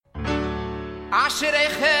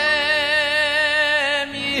Asherechem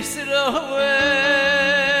Yisro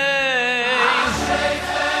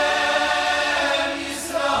Asherechem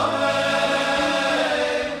Yisro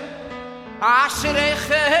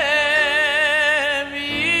Asherechem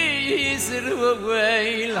Yisro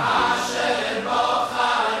Asher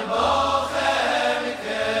bochem bochem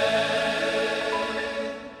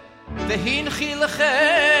Vehin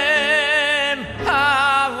chilchem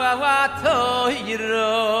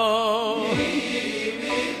Hawatoiro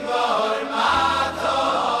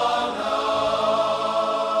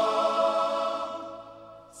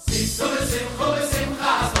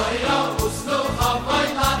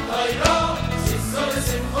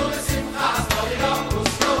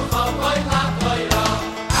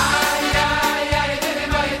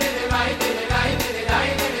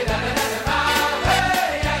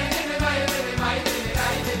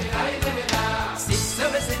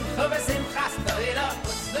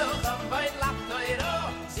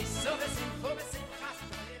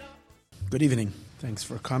Good evening. Thanks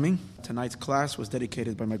for coming. Tonight's class was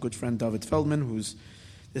dedicated by my good friend David Feldman,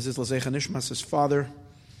 this is L'zecha Nishmas' father,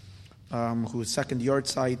 whose second yard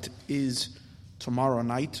site is tomorrow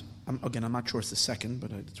night. I'm not sure it's the second,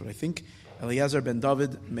 but that's what I think. Eliezer ben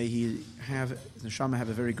David, may he have, Neshama have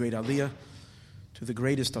a very great aliyah to the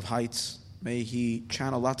greatest of heights. May he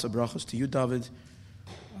channel lots of brachos to you, David,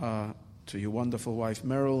 to your wonderful wife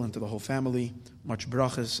Meryl, and to the whole family. Much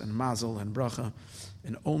brachas and mazel and bracha.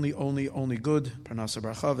 And only good, Parnasa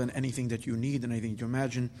Barchav, and anything that you need and anything you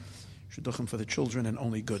imagine, Shidduchim for the children, and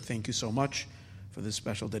only good. Thank you so much for this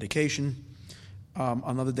special dedication.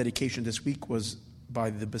 Another dedication this week was by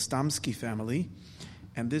the Bestamsky family,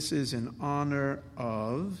 and this is in honor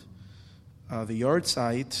of the yard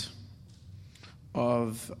site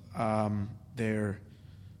of their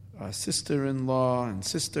sister-in-law and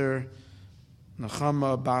sister,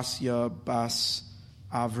 Nechama Basya Bas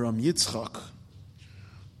Avram Yitzchak,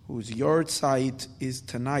 whose yard site is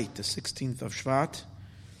tonight, the 16th of Shvat.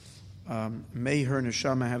 May her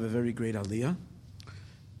neshama have a very great aliyah,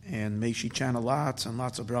 and may she channel lots and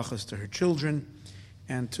lots of brachas to her children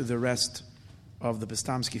and to the rest of the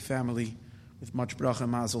Bestamsky family with much bracha,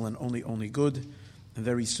 mazel, and only good. And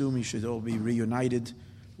very soon we should all be reunited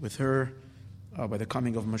with her by the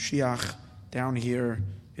coming of Mashiach down here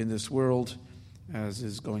in this world, as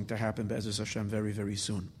is going to happen, Be'ezus Hashem, very, very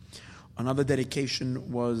soon. Another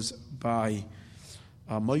dedication was by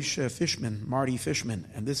Moshe Fishman, Marty Fishman,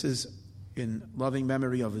 and this is in loving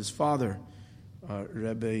memory of his father,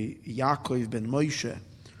 Rebbe Yaakov ben Moshe,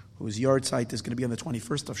 whose yard site is going to be on the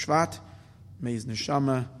 21st of Shvat. May his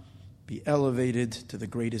neshama be elevated to the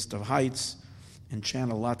greatest of heights and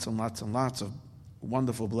channel lots and lots and lots of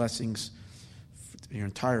wonderful blessings for your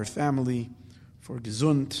entire family, for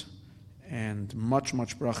gesund, and much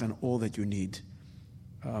bracha and all that you need.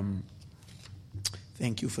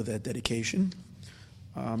 Thank you for that dedication.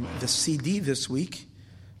 The CD this week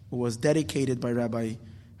was dedicated by Rabbi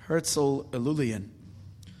Herzl Elulian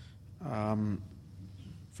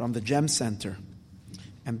from the Gem Center.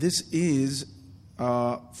 And this is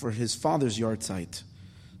for his father's yard site,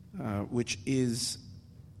 which is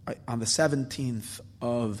on the 17th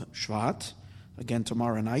of Shvat, again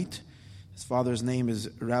tomorrow night. His father's name is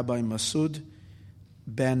Rabbi Masud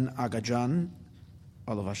ben Agajan,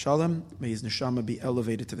 Olav Hashalom. May his neshama be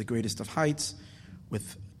elevated to the greatest of heights,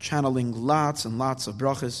 with channeling lots and lots of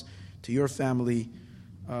brachas to your family,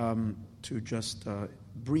 to just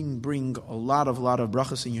bring a lot of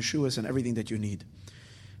brachas and yeshuas and everything that you need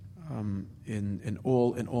in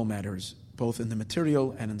all matters, both in the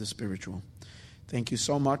material and in the spiritual. Thank you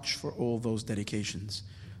so much for all those dedications.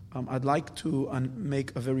 I'd like to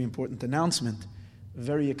make a very important announcement.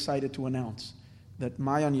 Very excited to announce that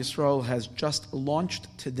Mayon Yisrael has just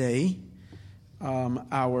launched today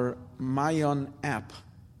our Mayon app.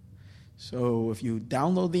 So if you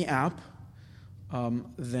download the app,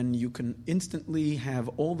 then you can instantly have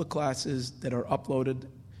all the classes that are uploaded,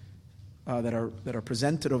 that are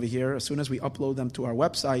presented over here. As soon as we upload them to our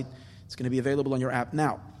website, it's going to be available on your app.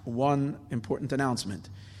 Now, one important announcement.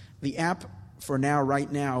 The app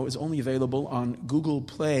right now, is only available on Google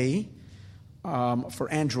Play for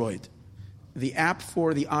Android. The app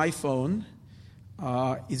for the iPhone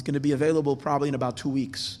is going to be available probably in about 2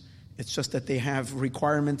 weeks. It's just that they have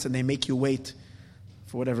requirements and they make you wait,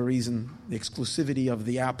 for whatever reason, the exclusivity of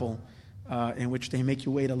the Apple, in which they make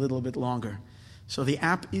you wait a little bit longer. So the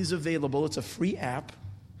app is available. It's a free app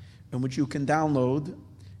in which you can download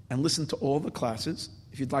and listen to all the classes.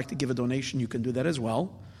 If you'd like to give a donation, you can do that as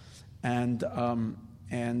well. And you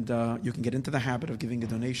can get into the habit of giving a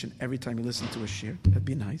donation every time you listen to a shir. That'd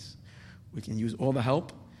be nice. We can use all the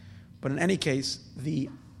help. But in any case, the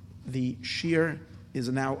shir is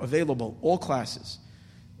now available, all classes.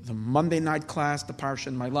 The Monday night class, the Parsha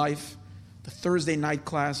in My Life, the Thursday night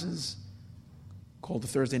classes, called the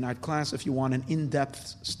Thursday night class, if you want an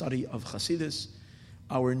in-depth study of Chassidus.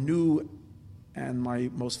 Our new and my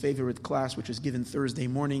most favorite class, which is given Thursday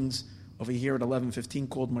mornings over here at 11:15,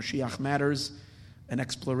 called Mashiach Matters, an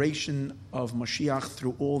exploration of Mashiach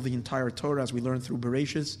through all the entire Torah as we learn through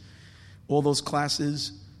Bereshis. All those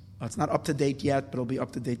classes, it's not up to date yet, but it'll be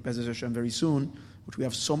up to date, Be'ez Hashem, very soon, which we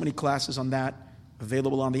have so many classes on that,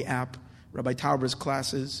 available on the app. Rabbi Tauber's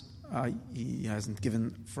classes, he hasn't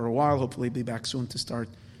given for a while, hopefully he'll be back soon to start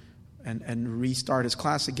and restart his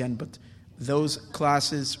class again, but those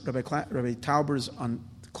classes, Rabbi Tauber's on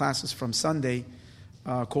classes from Sunday,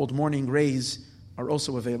 called Morning Rays, are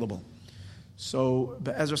also available. So,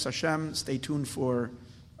 Be'ezras Hashem, stay tuned for,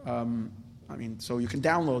 so you can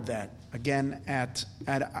download that. Again,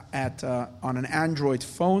 on an Android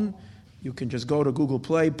phone, you can just go to Google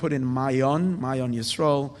Play, put in Mayon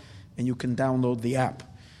Yisro, and you can download the app.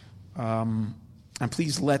 And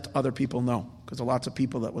please let other people know, because there are lots of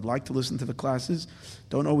people that would like to listen to the classes,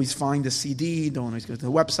 don't always find the CD, don't always go to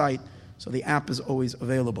the website, so the app is always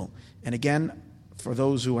available. And again, for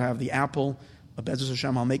those who have the Apple, Be'ez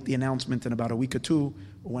Hashem, I'll make the announcement in about a week or two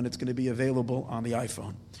when it's going to be available on the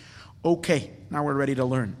iPhone. Okay, now we're ready to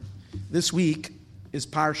learn. This week is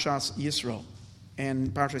Parshas Yisro.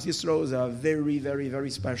 And Parshas Yisro is a very, very, very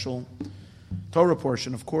special Torah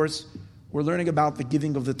portion. Of course, we're learning about the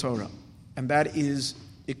giving of the Torah. And that is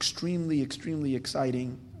extremely, extremely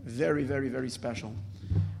exciting, very, very, very special.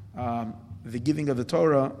 The giving of the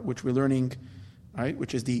Torah, which we're learning, right,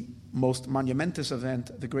 which is the most monumentous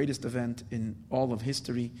event, the greatest event in all of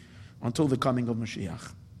history until the coming of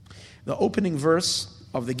Mashiach. The opening verse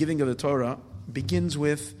of the giving of the Torah begins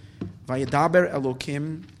with Vayedaber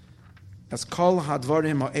Elokim as kol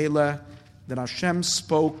hadvarim ha'ela, that Hashem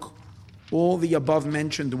spoke all the above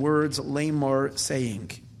mentioned words, Lamor,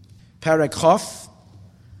 saying. Perek Chof,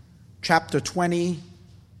 chapter 20,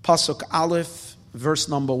 Pasuk Aleph, verse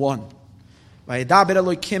number 1. Vayedaber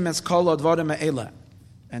Elokim as kol hadvarim ha'ela.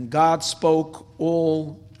 And God spoke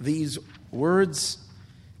all these words,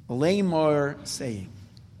 Lamor, saying.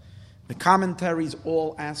 The commentaries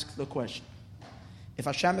all ask the question, if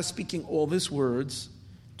Hashem is speaking all these words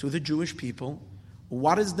to the Jewish people,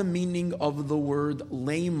 what is the meaning of the word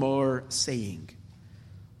Lamor, saying?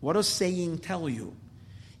 What does saying tell you?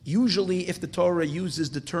 Usually, if the Torah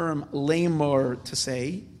uses the term Lamor to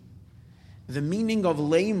say, the meaning of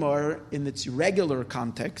Lamor in its regular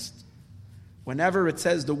context, whenever it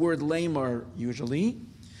says the word Lamor, usually,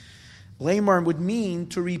 Lamor would mean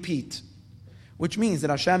to repeat, which means that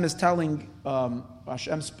Hashem is telling,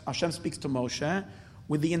 Hashem speaks to Moshe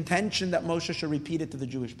with the intention that Moshe should repeat it to the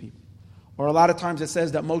Jewish people. Or a lot of times it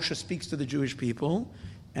says that Moshe speaks to the Jewish people,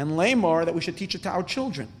 and Lamor, that we should teach it to our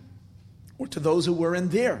children, or to those who were in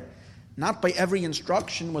there. Not by every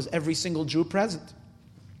instruction was every single Jew present.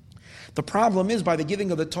 The problem is, by the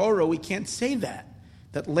giving of the Torah, we can't say that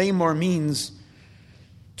Lamor means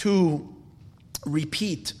to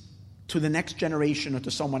repeat to the next generation or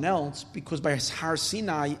to someone else, because by Har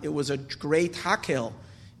Sinai, it was a great hakel.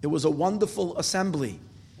 It was a wonderful assembly.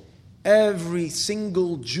 Every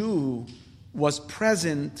single Jew was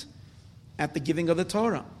present at the giving of the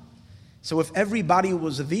Torah. So if everybody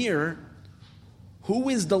was there, who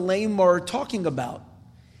is the Lamor talking about?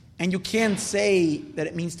 And you can't say that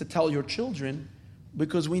it means to tell your children,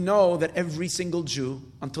 because we know that every single Jew,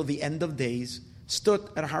 until the end of days, stood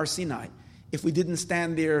at Har Sinai. If we didn't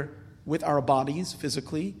stand there with our bodies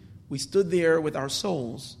physically, we stood there with our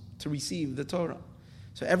souls to receive the Torah.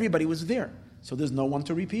 So everybody was there. So there's no one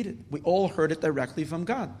to repeat it. We all heard it directly from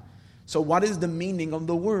God. So what is the meaning of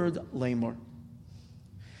the word Lamor?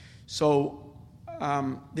 So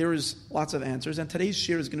there is lots of answers, and today's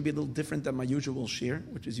shir is going to be a little different than my usual shir,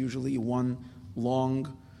 which is usually one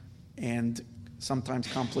long and sometimes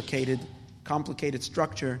complicated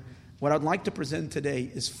structure. What I'd like to present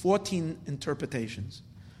today is 14 interpretations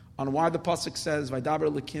on why the pasuk says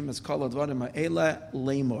Vaydaber Elokim es kol hadvarim ha'ela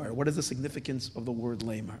Lamor. What is the significance of the word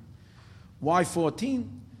Lamor? Why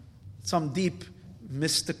 14? Some deep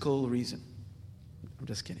mystical reason. I'm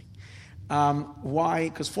just kidding. Why?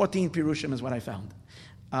 Because 14 pirushim is what I found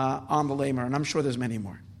on the Lamor, and I'm sure there's many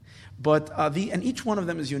more. But and each one of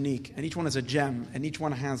them is unique, and each one is a gem, and each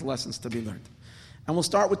one has lessons to be learned. And we'll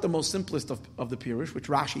start with the most simplest of the pirush, which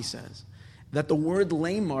Rashi says, that the word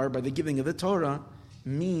Lamor, by the giving of the Torah,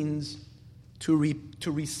 means to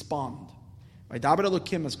respond. Vaydaber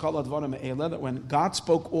Elokim es kol hadvarim ha'ela, that when God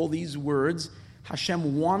spoke all these words,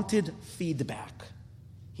 Hashem wanted feedback.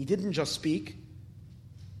 He didn't just speak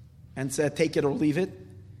and said, take it or leave it.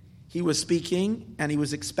 He was speaking and he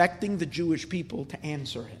was expecting the Jewish people to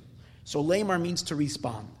answer him. So lamar means to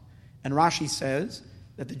respond. And Rashi says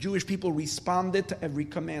that the Jewish people responded to every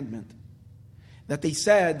commandment. That they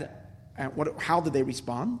said, how did they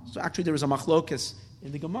respond? So actually there was a machlokes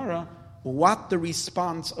in the Gemara, what the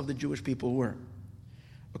response of the Jewish people were.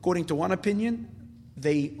 According to one opinion,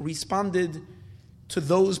 they responded to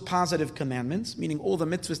those positive commandments, meaning all the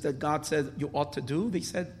mitzvahs that God said you ought to do, they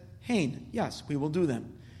said, hein, yes, we will do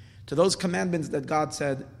them. To those commandments that God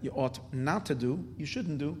said you ought not to do, you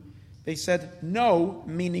shouldn't do, they said no,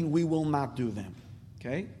 meaning we will not do them.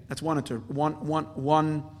 Okay? That's one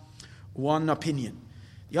opinion.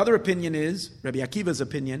 The other opinion is, Rabbi Akiva's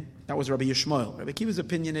opinion, that was Rabbi Yishmael. Rabbi Akiva's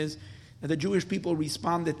opinion is that the Jewish people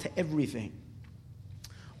responded to everything.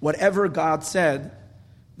 Whatever God said,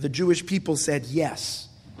 the Jewish people said yes.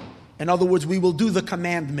 In other words, we will do the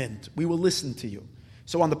commandment. We will listen to you.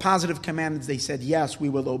 So on the positive commandments, they said yes, we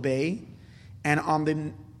will obey. And on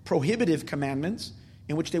the prohibitive commandments,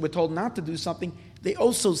 in which they were told not to do something, they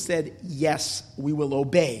also said yes, we will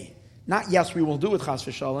obey. Not yes, we will do it, chas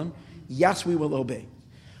v'shalom. Yes, we will obey.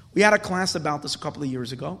 We had a class about this a couple of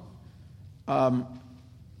years ago,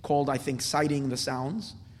 called, I think, Citing the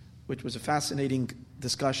Sounds, which was a fascinating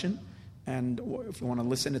discussion. And if you want to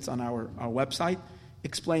listen, it's on our website,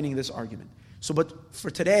 explaining this argument. So, but for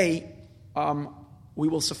today, we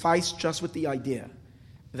will suffice just with the idea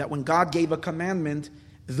that when God gave a commandment,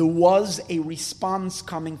 there was a response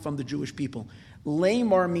coming from the Jewish people.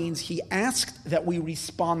 Lamar means he asked that we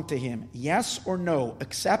respond to him, yes or no,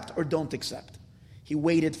 accept or don't accept. He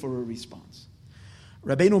waited for a response.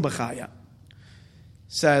 Rabbeinu Bechaya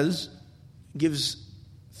gives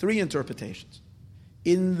three interpretations.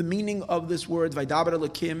 In the meaning of this word, Vaidaber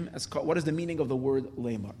Elokim, what is the meaning of the word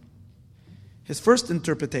Lamar? His first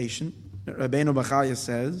interpretation, Rabbeinu Bechaya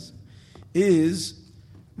says, is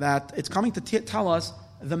that it's coming to tell us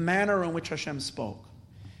the manner in which Hashem spoke.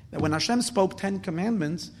 That when Hashem spoke 10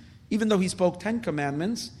 commandments, even though he spoke 10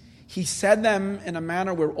 commandments, he said them in a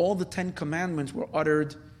manner where all the 10 commandments were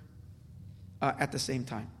uttered at the same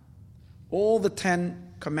time. All the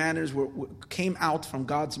 10 commandments came out from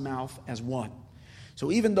God's mouth as one.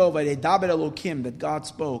 So even though Vaydaber Elokim, that God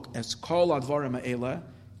spoke as Kol Advarim Ha'ela,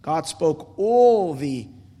 God spoke all the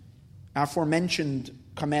aforementioned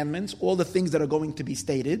commandments, all the things that are going to be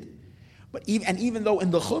stated. But even though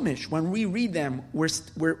in the Chumash, when we read them,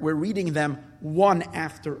 we're reading them one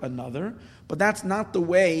after another, but that's not the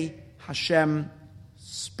way Hashem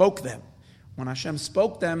spoke them. When Hashem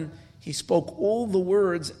spoke them, he spoke all the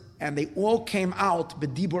words, and they all came out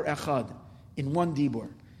b'dibur echad, in one dibur.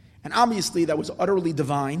 And obviously that was utterly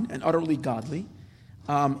divine and utterly godly.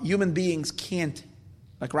 Human beings can't,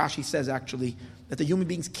 like Rashi says actually, that the human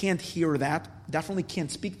beings can't hear that, definitely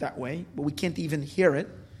can't speak that way, but we can't even hear it.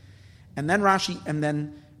 And then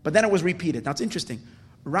but then it was repeated. Now it's interesting.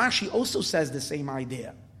 Rashi also says the same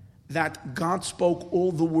idea, that God spoke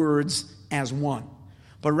all the words as one.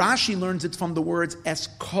 But Rashi learns it from the words, es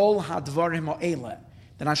kol hadvarim ha'ele,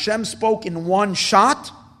 that Hashem spoke in one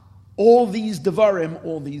shot, all these devarim,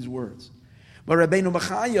 all these words. But Rabbeinu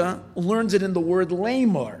Bechaya learns it in the word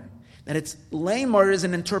lamar, that lamar is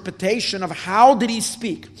an interpretation of how did he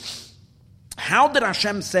speak. How did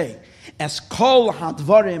Hashem say, es kol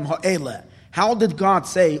hadvarim ha'ele? How did God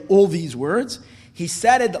say all these words? He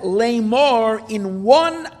said it lamar in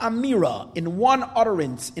one amira, in one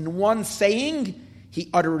utterance, in one saying, he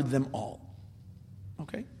uttered them all.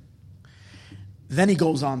 Okay? Then he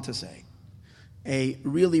goes on to say a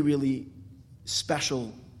really, really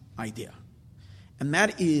special idea. And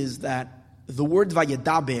that is that the word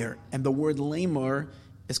vayedaber and the word lamar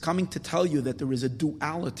is coming to tell you that there is a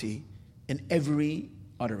duality in every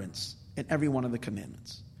utterance, in every one of the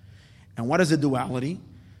commandments. And what is the duality?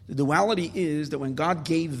 The duality is that when God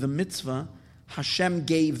gave the mitzvah, Hashem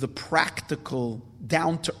gave the practical,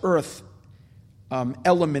 down-to-earth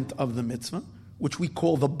element of the mitzvah, which we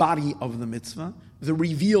call the body of the mitzvah, the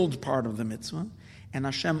revealed part of the mitzvah. And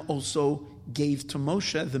Hashem also gave to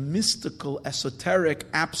Moshe the mystical, esoteric,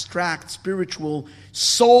 abstract, spiritual,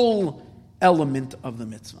 soul element of the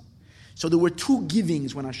mitzvah. So there were two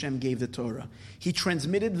givings when Hashem gave the Torah. He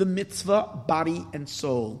transmitted the mitzvah, body and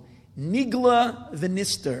soul. Nigla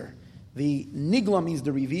v'nister. The nigla means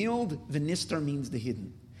the revealed, the nister means the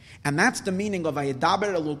hidden. And that's the meaning of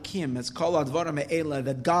Vaydaber Elokim, as Kol Advarim Ha'ela,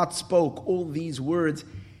 that God spoke all these words,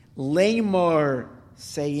 lamar,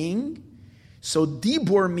 saying. So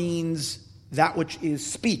dibur means that which is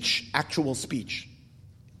speech, actual speech.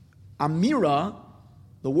 Amira,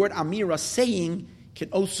 the word amira, saying, can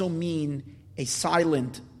also mean a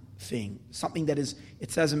silent thing, something that is,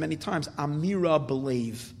 it says many times, amira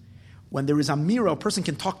believe. When there is amira, a person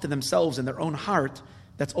can talk to themselves in their own heart,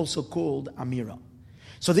 that's also called amira.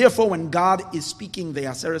 So therefore, when God is speaking the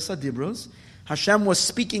Aseret Dibros, Hashem was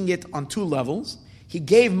speaking it on two levels. He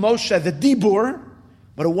gave Moshe the Dibur,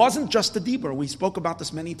 but it wasn't just the Dibur. We spoke about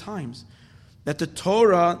this many times, that the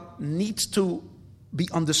Torah needs to be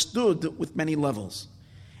understood with many levels.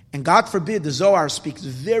 And God forbid, the Zohar speaks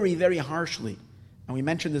very, very harshly. And we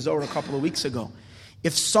mentioned the Zohar a couple of weeks ago.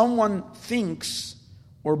 If someone thinks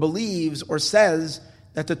or believes or says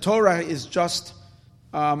that the Torah is just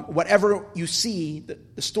whatever you see,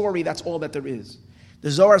 the story, that's all that there is.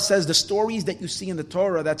 The Zohar says the stories that you see in the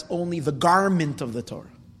Torah, that's only the garment of the Torah.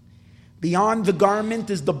 Beyond the garment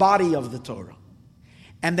is the body of the Torah.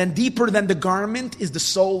 And then deeper than the garment is the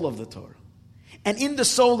soul of the Torah. And in the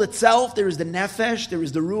soul itself, there is the nefesh, there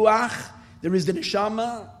is the ruach, there is the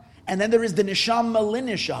neshama, and then there is the neshama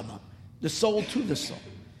lineshama, the soul to the soul.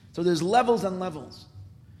 So there's levels and levels.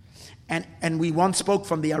 And we once spoke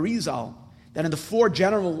from the Arizal that in the four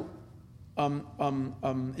general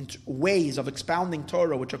ways of expounding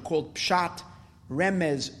Torah, which are called Pshat,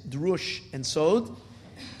 Remez, Drush, and Sod,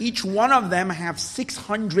 each one of them have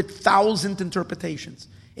 600,000 interpretations.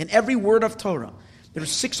 In every word of Torah, there are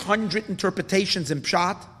 600 interpretations in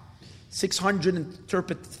Pshat,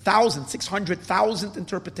 600,000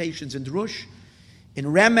 interpretations in Drush, in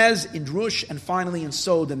Remez, in Drush, and finally in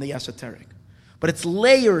Sod, in the esoteric. But it's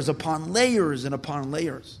layers upon layers and upon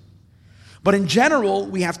layers. But in general,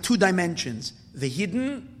 we have two dimensions, the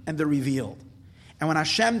hidden and the revealed. And when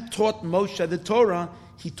Hashem taught Moshe the Torah,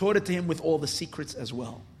 he taught it to him with all the secrets as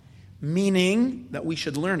well. Meaning that we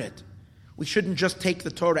should learn it. We shouldn't just take the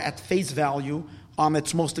Torah at face value on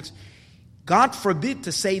its most... God forbid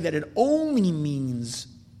to say that it only means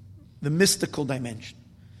the mystical dimension.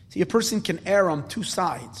 See, a person can err on two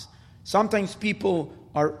sides. Sometimes people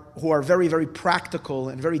who are very, very practical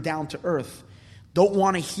and very down to earth don't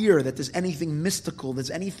want to hear that there's anything mystical,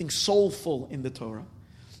 there's anything soulful in the Torah.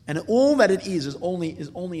 And all that it is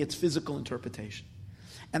only its physical interpretation.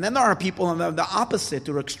 And then there are people on the opposite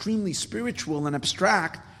who are extremely spiritual and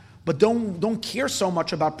abstract, but don't care so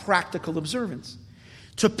much about practical observance.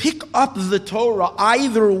 To pick up the Torah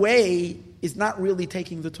either way is not really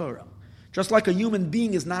taking the Torah. Just like a human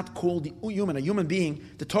being is not called human. A human being,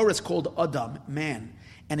 the Torah is called Adam, man.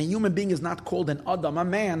 And a human being is not called an Adam, a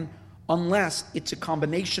man, unless it's a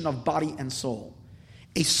combination of body and soul.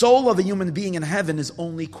 A soul of a human being in heaven is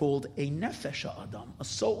only called a nefesh Adam, a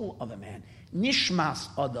soul of a man. Nishmas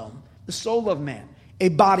Adam, the soul of man. A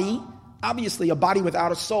body, obviously a body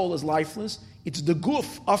without a soul is lifeless. It's the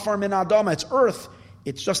guf, afar min Adam, it's earth.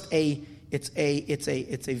 It's just a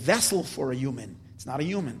vessel for a human. It's not a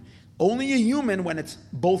human. Only a human when it's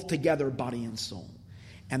both together, body and soul.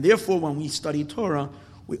 And therefore, when we study Torah,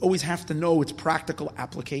 we always have to know its practical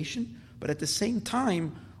application, but at the same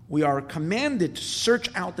time, we are commanded to search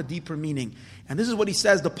out the deeper meaning. And this is what he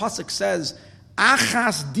says, the Pasuk says,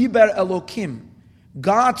 Achas diber Elokim.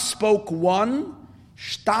 God spoke one,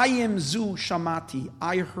 Shtayim zu shamati.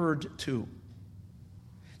 I heard two.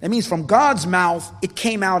 That means from God's mouth, it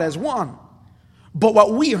came out as one. But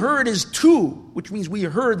what we heard is two, which means we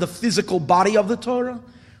heard the physical body of the Torah.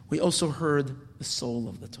 We also heard the soul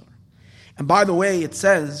of the Torah. And by the way, it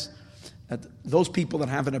says that those people that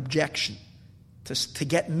have an objection to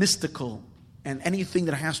get mystical and anything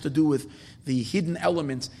that has to do with the hidden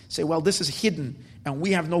elements say, well, this is hidden, and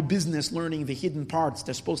we have no business learning the hidden parts.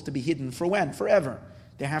 They're supposed to be hidden for when? Forever.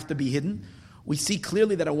 They have to be hidden. We see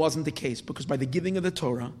clearly that it wasn't the case, because by the giving of the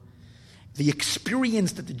Torah, the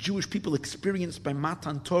experience that the Jewish people experienced by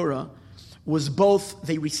Matan Torah was both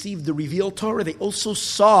they received the revealed Torah, they also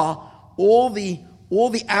saw all the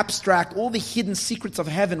abstract, all the hidden secrets of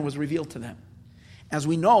heaven was revealed to them. As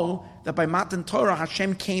we know that by Matan Torah,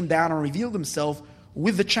 Hashem came down and revealed himself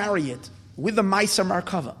with the chariot, with the Maisa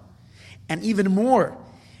Markava. And even more,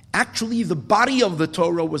 actually the body of the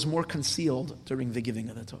Torah was more concealed during the giving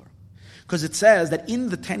of the Torah. Because it says that in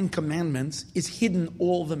the 10 Commandments is hidden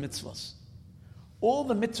all the mitzvahs. All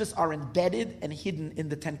the mitzvahs are embedded and hidden in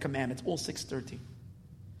the 10 Commandments, all 613.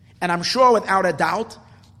 And I'm sure without a doubt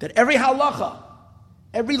that every halacha,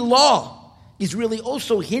 every law is really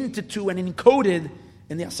also hinted to and encoded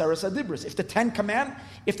in the Aseret Adibros. If the 10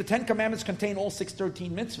 Commandments contain all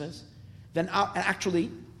 613 mitzvahs, then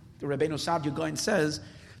actually, the Rabbeinu Sadia Gaon says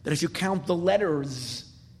that if you count the letters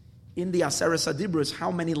in the Aseret Adibros,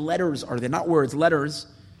 how many letters are there? Not words, letters.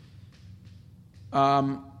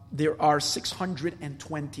 There are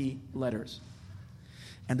 620 letters.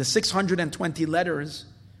 And the 620 letters,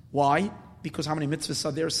 why? Because how many mitzvahs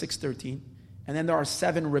are there? 613. And then there are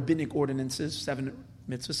 7 rabbinic ordinances, 7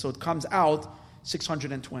 mitzvahs. So it comes out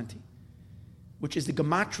 620, which is the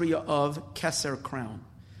gematria of Keser, crown.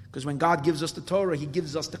 Because when God gives us the Torah, He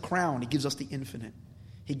gives us the crown. He gives us the infinite.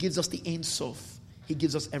 He gives us the Ein Sof. He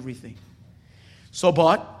gives us everything. So,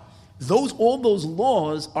 but all those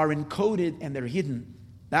laws are encoded and they're hidden.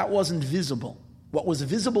 That wasn't visible. What was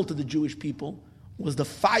visible to the Jewish people was the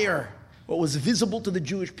fire. What was visible to the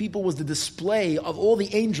Jewish people was the display of all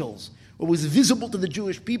the angels. What was visible to the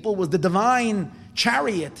Jewish people was the divine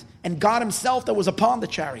chariot and God Himself that was upon the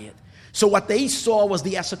chariot. So what they saw was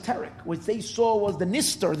the esoteric. What they saw was the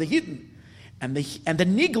nistar, the hidden. And the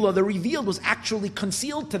nigla, the revealed, was actually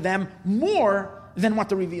concealed to them more than what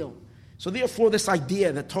the revealed. So therefore, this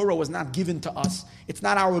idea that Torah was not given to us, it's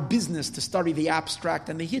not our business to study the abstract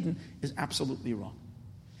and the hidden, is absolutely wrong.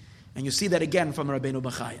 And you see that again from Rabbeinu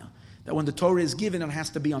Bechaya, that when the Torah is given, it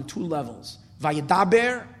has to be on 2 levels.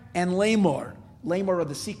 Vayedaber and Lamor. Lamor are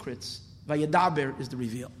the secrets. Vayedaber is the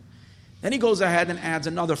reveal. Then he goes ahead and adds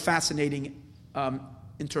another fascinating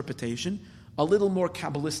interpretation, a little more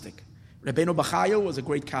Kabbalistic. Rabbeinu Bechaya was a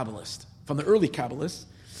great Kabbalist, from the early Kabbalists.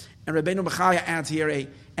 And Rabbeinu Bechaya adds here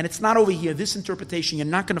and it's not over here, this interpretation, you're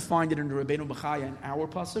not going to find it in the Rabbeinu Bechaya in our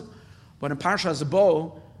pasuk, but in Parsha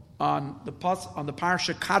Zebo, on the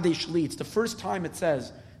Parsha Kadesh Li, it's the first time it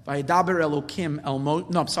says, Vayedaber Elokim el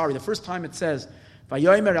the first time it says,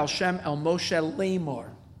 Vayomer el Shem el Moshe Lamor,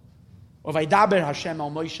 or Vayedaber Hashem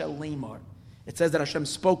el Moshe Lamor. It says that Hashem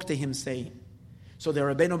spoke to him saying. So the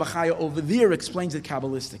Rabbeinu Bechaya over there explains it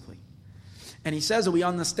Kabbalistically. And he says that we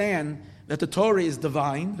understand that the Torah is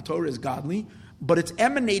divine, the Torah is godly, but it's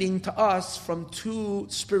emanating to us from 2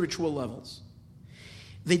 spiritual levels.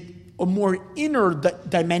 A more inner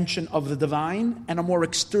dimension of the divine and a more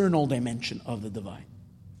external dimension of the divine.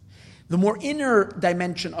 The more inner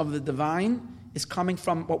dimension of the divine is coming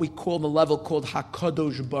from what we call the level called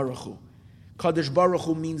HaKadosh Baruch Hu. Kadosh Baruch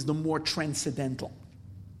Hu means the more transcendental.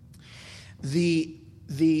 The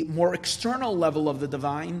more external level of the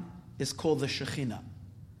divine is called the Shekhinah.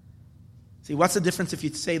 See, what's the difference if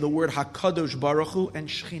you say the word HaKadosh Baruch Hu and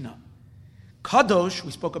Shekhinah? Kadosh, we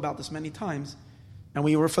spoke about this many times, and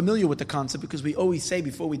we were familiar with the concept because we always say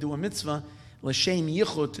before we do a mitzvah, L'shem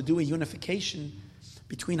Yichud, to do a unification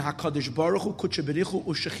between HaKadosh Baruch Hu, Kudsha B'richu,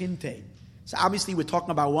 U'Shechinte. So obviously we're talking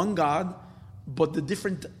about one God, but the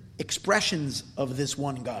different expressions of this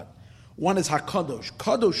one God. One is HaKadosh.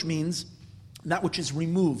 Kadosh means that which is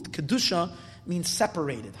removed. Kedusha means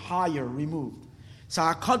separated, higher, removed. So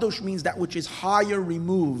HaKadosh means that which is higher,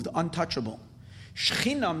 removed, untouchable.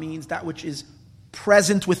 Shekhinah means that which is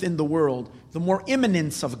present within the world, the more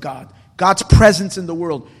immanence of God, God's presence in the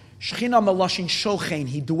world. Shekhinah Melashin Shochein,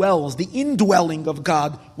 He dwells, the indwelling of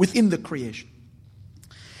God within the creation.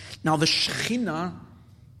 Now the Shekhinah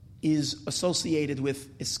is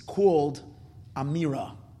called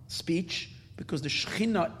Amira, speech, because the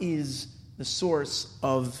Shekhinah is the source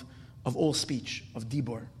of all speech, of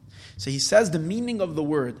Dibor. So he says the meaning of the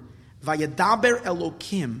word, Vayedaber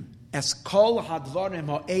Elokim es kol hadvarim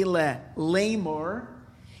ha'ele lemor,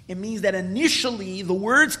 it means that initially the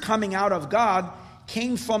words coming out of God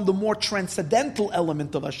came from the more transcendental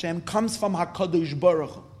element of Hashem, comes from HaKadosh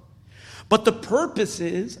Baruch Hu. But the purpose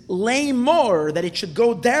is, lemor, that it should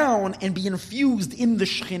go down and be infused in the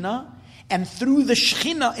Shekhinah, and through the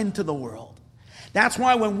Shekhinah into the world. That's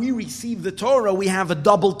why when we receive the Torah, we have a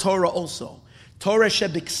double Torah also. Torah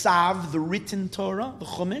shebiksav, the written Torah, the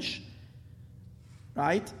Chumash,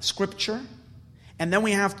 right? Scripture. And then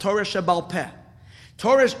we have Torah shebal peh.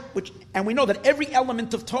 And we know that every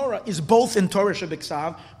element of Torah is both in Torah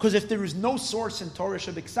shebiksav, because if there is no source in Torah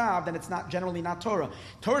shebiksav, then it's generally not Torah.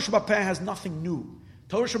 Torah shebal peh has nothing new.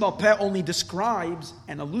 Torah shebal peh only describes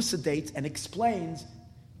and elucidates and explains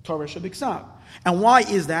Torah shebiksav. And why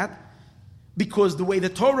is that? Because the way the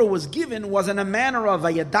Torah was given was in a manner of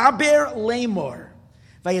Vayedaber Lamor.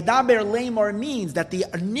 Vayedaber Lamor means that the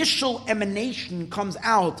initial emanation comes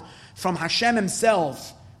out from Hashem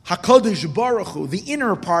Himself, HaKadosh Baruch Hu, the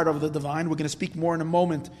inner part of the divine. We're going to speak more in a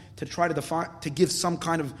moment to try to define, to give some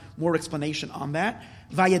kind of more explanation on that.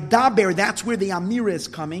 Vayedaber, that's where the Amira is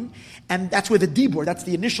coming, and that's where the Dibur, that's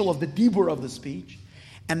the initial of the Dibur of the speech.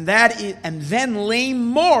 And then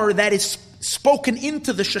Lamor, that is spoken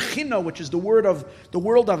into the Shekhinah, which is the world of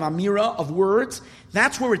Amira, of words.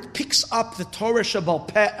 That's where it picks up the Torah Shebal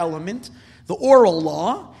Peh element, the oral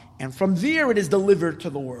law, and from there it is delivered to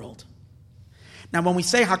the world. Now when we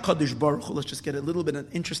say HaKadosh Baruch Hu, let's just get a little bit of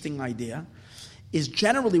an interesting idea, is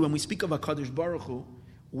generally when we speak of HaKadosh Baruch Hu,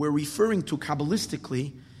 we're referring to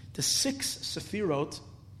Kabbalistically the 6 Sefirot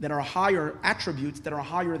that are higher, attributes that are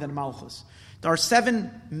higher than Malchus. There are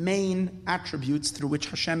 7 main attributes through which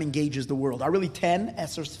Hashem engages the world. There are really 10,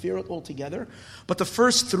 Eser Sefirot altogether, but the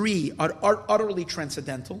first 3 are utterly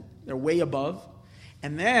transcendental. They're way above.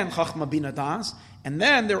 And then Chachma Bina Das, and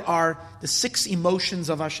then there are the 6 emotions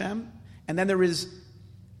of Hashem, and then there is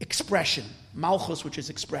expression, Malchus, which is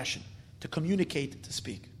expression, to communicate, to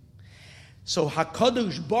speak. So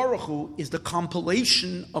HaKadosh Baruch Hu is the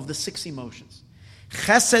compilation of the 6 emotions.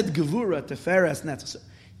 Chesed, Gevura, Teferes, Netzach.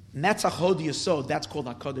 Netzach Hod Yesod, that's called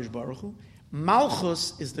HaKadosh Baruch Hu.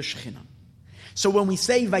 Malchus is the Shekhinah. So when we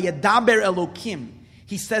say Vayadaber Elokim,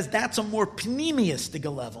 he says that's a more pneumiistic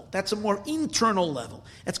level. That's a more internal level.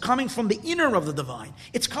 It's coming from the inner of the divine.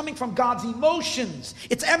 It's coming from God's emotions.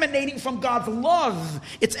 It's emanating from God's love.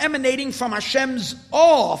 It's emanating from Hashem's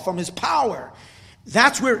awe, from His power.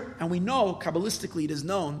 That's where, and we know, Kabbalistically it is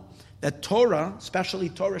known, that Torah, especially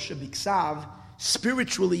Torah Shebiksav,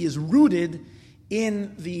 spiritually is rooted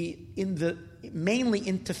in the mainly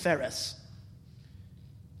in Teferes.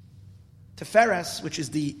 Teferes, which is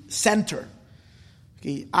the center.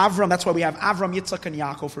 Okay, Avram, that's why we have Avram, Yitzchak, and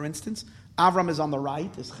Yaakov, for instance. Avram is on the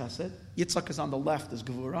right, is Chesed. Yitzchak is on the left, is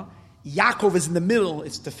Gevura. Yaakov is in the middle,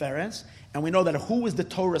 it's Teferes. And we know that who is the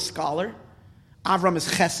Torah scholar? Avram is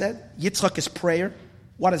Chesed. Yitzchak is prayer.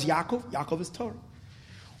 What is Yaakov? Yaakov is Torah.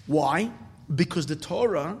 Why? Because the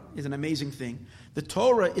Torah is an amazing thing. The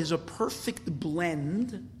Torah is a perfect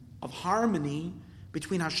blend of harmony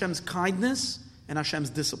between Hashem's kindness and Hashem's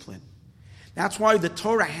discipline. That's why the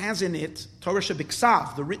Torah has in it, Torah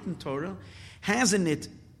Shebiksav, the written Torah, has in it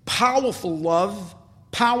powerful love,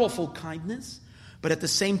 powerful kindness, but at the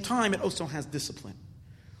same time it also has discipline.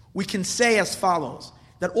 We can say as follows,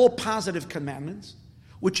 that all positive commandments,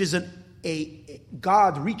 which is a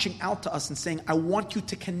God reaching out to us and saying, I want you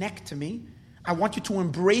to connect to me, I want you to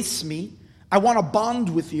embrace me, I want to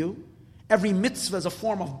bond with you. Every mitzvah is a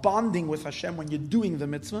form of bonding with Hashem when you're doing the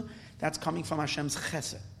mitzvah. That's coming from Hashem's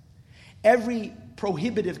chesed. Every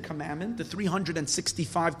prohibitive commandment, the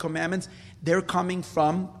 365 commandments, they're coming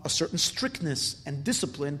from a certain strictness and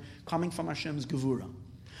discipline coming from Hashem's gevura.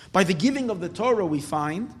 By the giving of the Torah we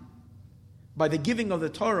find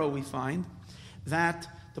that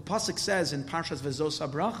the pasuk says in Parshas Vezos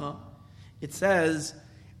HaBracha, it says,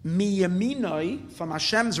 Miyaminoi, from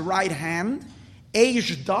Hashem's right hand,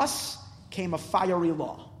 Eish Das, came a fiery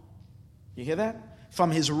law. You hear that?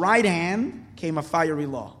 From His right hand came a fiery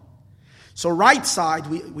law. So right side,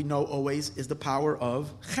 we know always, is the power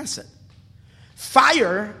of chesed.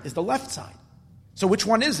 Fire is the left side. So which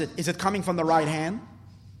one is it? Is it coming from the right hand,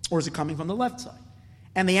 or is it coming from the left side?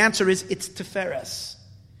 And the answer is, it's Teferes.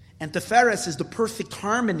 And Teferes is the perfect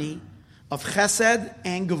harmony of chesed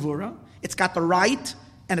and gevura. It's got the right,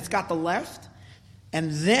 and it's got the left.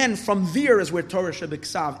 And then from there is where Torah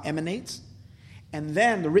Shebiksav emanates. And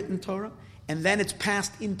then the written Torah. And then it's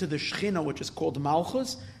passed into the Shechina, which is called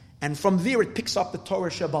Malchus. And from there it picks up the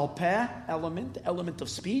Torah Shebal Peh element, the element of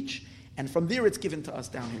speech. And from there it's given to us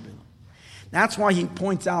down here below. That's why he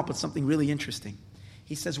points out but something really interesting.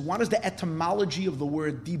 He says, what is the etymology of the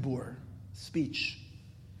word dibur, speech?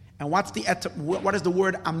 And what is the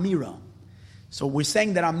word amira? So we're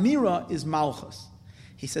saying that amira is malchus.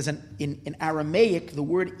 He says in Aramaic, the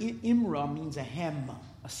word imra means a hem,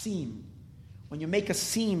 a seam. When you make a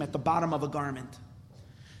seam at the bottom of a garment.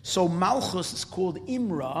 So malchus is called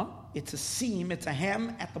imra. It's a seam, it's a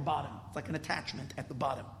hem at the bottom. It's like an attachment at the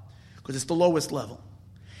bottom. Because it's the lowest level.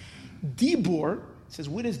 Dibur, says,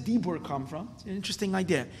 where does dibur come from? It's an interesting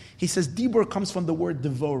idea. He says dibur comes from the word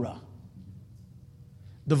devora.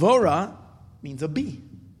 Devora means a bee.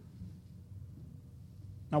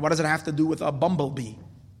 Now what does it have to do with a bumblebee?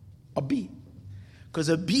 A bee. Because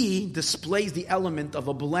a bee displays the element of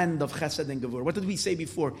a blend of chesed and gevura. What did we say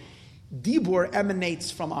before? Dibur emanates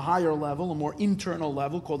from a higher level, a more internal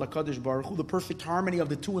level called HaKadosh Baruch Hu, the perfect harmony of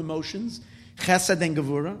the two emotions, chesed and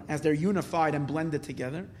gevura, as they're unified and blended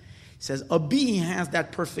together. He says a bee has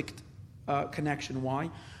that perfect connection. Why?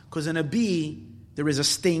 Because in a bee, there is a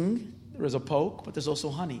sting, there is a poke, but there's also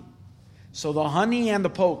honey. So the honey and the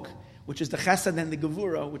poke, which is the chesed and the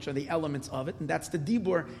gevura, which are the elements of it, and that's the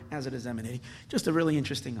dibur as it is emanating. Just a really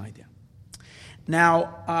interesting idea.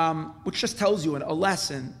 Now, which just tells you a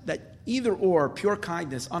lesson that either or, pure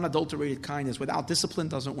kindness, unadulterated kindness, without discipline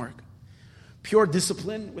doesn't work. Pure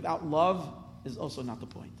discipline without love is also not the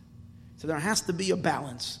point. So there has to be a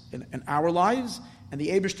balance in our lives, and the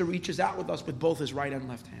Eibishter reaches out with us with both his right and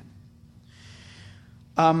left hand.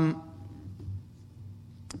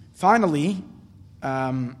 Finally,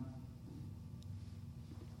 there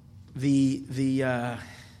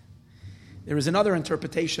is another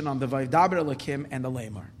interpretation on the Vaydaber Elokim and the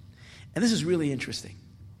Lamar. And this is really interesting.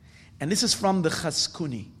 And this is from the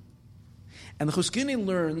Chazkuni. And the Chazkuni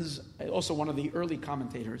learns, also one of the early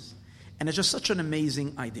commentators, and it's just such an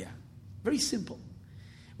amazing idea. Very simple.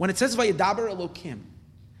 When it says Vayedaber Elokim,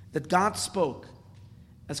 that God spoke,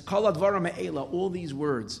 as Kol Advarim Me'ela, all these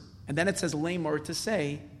words, and then it says Lamor to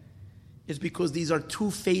say, is because these are two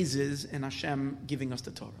phases in Hashem giving us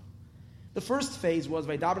the Torah. The first phase was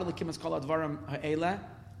Vayedaber Elokim as Kol Advarim Me'ela,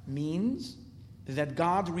 means that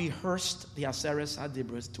God rehearsed the Aseres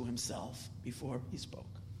HaDibros to himself before he spoke.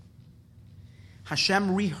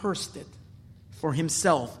 Hashem rehearsed it for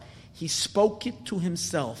himself. He spoke it to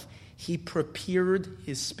himself. He prepared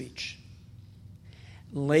his speech.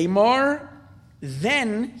 Lamor,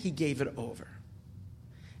 then he gave it over.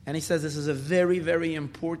 And he says this is a very, very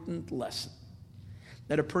important lesson.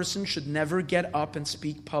 That a person should never get up and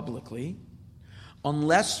speak publicly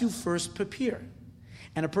unless you first prepare.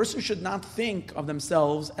 And a person should not think of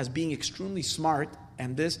themselves as being extremely smart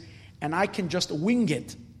and I can just wing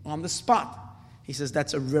it on the spot. He says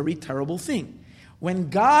that's a very terrible thing. When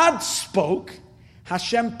God spoke,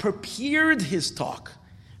 Hashem prepared his talk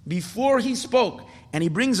before he spoke. And he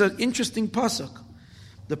brings an interesting pasuk.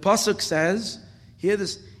 The pasuk says,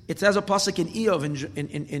 it says a pasuk in Eov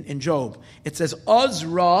in Job. It says,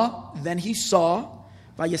 Ozra, then he saw,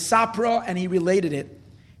 Vayesapra, and he related it.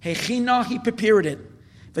 Hechina, he prepared it.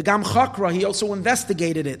 V'gam chakra, he also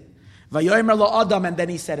investigated it. Vayomer lo adam, and then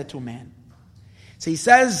he said it to man. So he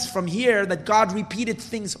says from here that God repeated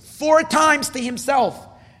things 4 times to himself.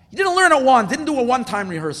 He didn't learn it once, didn't do a one-time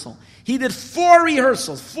rehearsal. He did 4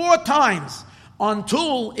 rehearsals, 4 times,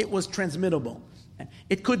 until it was transmittable.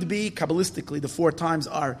 It could be, Kabbalistically, the 4 times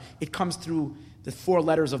it comes through the 4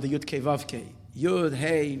 letters of the Yud Kei Vav Kei. Yud,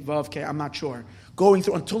 Hey, Vav Kei, I'm not sure. Going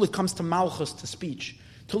through until it comes to Malchus, to speech,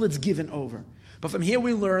 till it's given over. But from here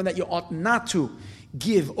we learn that you ought not to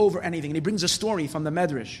give over anything. And he brings a story from the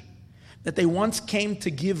Medrash, that they once came to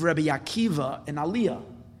give Rabbi Akiva an aliyah.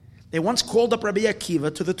 They once called up Rabbi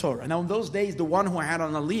Akiva to the Torah. Now in those days, the one who had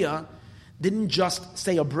an aliyah didn't just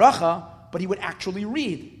say a bracha, but he would actually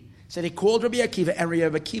read. So they called Rabbi Akiva, and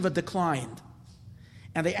Rabbi Akiva declined.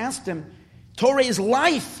 And they asked him, Torah is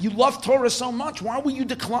life. You love Torah so much. Why will you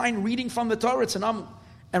decline reading from the Torah?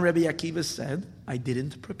 And Rabbi Akiva said, I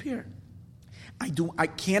didn't prepare. I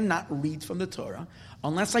cannot read from the Torah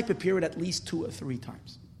unless I prepare it at least 2 or 3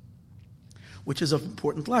 times. Which is an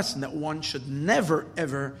important lesson, that one should never,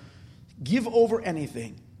 ever give over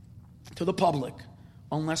anything to the public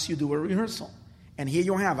unless you do a rehearsal. And here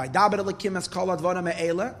you have, Vaydaber Elokim es kol advarim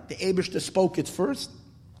me'ela, the Eibishter spoke it first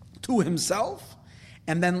to himself,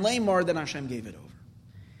 and then Lamor, then Hashem gave it over.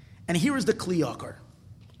 And here is the Kli Yakar,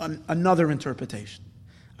 another interpretation.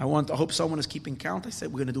 I hope someone is keeping count. I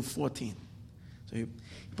said we're going to do 14.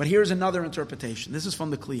 But here's another interpretation. This is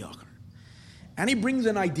from the Kli Yakar. And he brings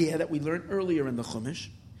an idea that we learned earlier in the Chumash,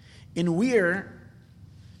 in where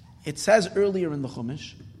it says earlier in the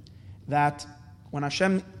Chumash that when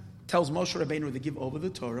Hashem tells Moshe Rabbeinu to give over the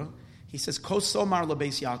Torah, he says, Kos somar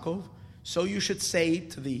lebeis Yaakov, so you should say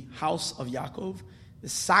to the house of Yaakov, the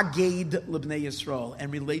Saged lebnei Yisrael,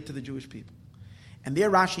 and relate to the Jewish people. And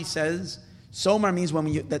there Rashi says, Somar means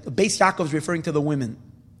that the Beis Yaakov is referring to the women.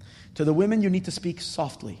 To the women, you need to speak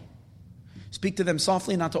softly. Speak to them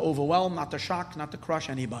softly, not to overwhelm, not to shock, not to crush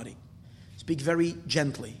anybody. Speak very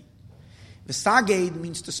gently. V'saged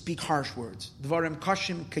means to speak harsh words. Dvarim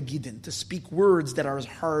kashim kagidin, to speak words that are as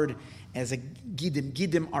hard as a gidim.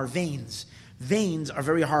 Gidim are veins. Veins are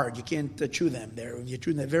very hard. You can't chew them. They're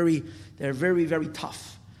very, very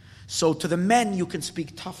tough. So to the men, you can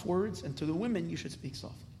speak tough words, and to the women, you should speak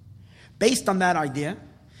softly. Based on that idea,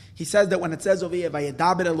 he says that when it says over here,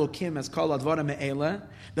 Vayedaber Elokim as kol advarim me'ela,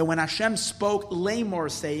 that when Hashem spoke,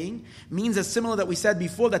 Lamor saying, means as similar that we said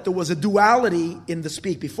before, that there was a duality in the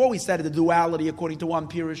speak. Before we said the duality, according to one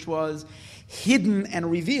Pirush, was hidden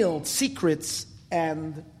and revealed, secrets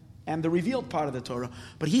and the revealed part of the Torah.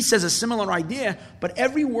 But he says a similar idea, but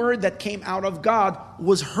every word that came out of God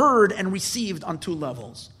was heard and received on 2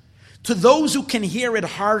 levels. To those who can hear it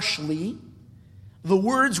harshly, the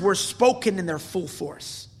words were spoken in their full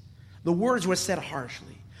force. The words were said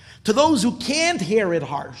harshly. To those who can't hear it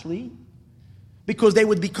harshly, because they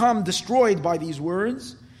would become destroyed by these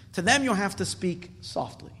words, to them you have to speak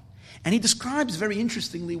softly. And he describes very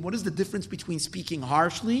interestingly what is the difference between speaking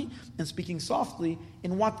harshly and speaking softly,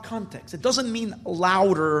 in what context. It doesn't mean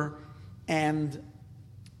louder and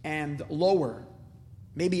lower.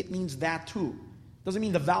 Maybe it means that too. It doesn't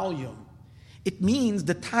mean the volume. It means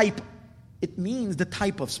the type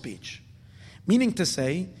of speech. Meaning to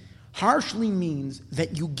say, harshly means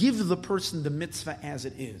that you give the person the mitzvah as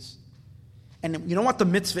it is. And you know what the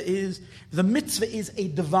mitzvah is? The mitzvah is a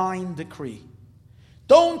divine decree.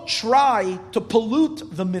 Don't try to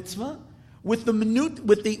pollute the mitzvah with the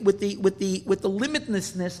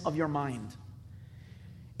limitlessness of your mind.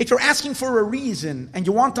 If you're asking for a reason and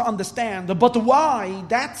you want to understand the but why,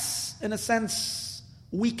 that's in a sense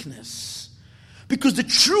weakness. Because the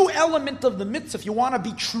true element of the mitzvah, if you want to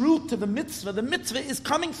be true to the mitzvah is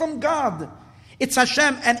coming from God. It's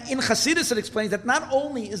Hashem. And in Chassidus it explains that not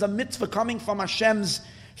only is a mitzvah coming from Hashem's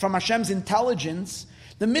intelligence,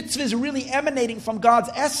 the mitzvah is really emanating from God's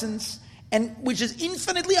essence, and which is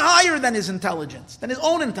infinitely higher than his intelligence, than his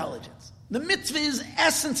own intelligence. The mitzvah is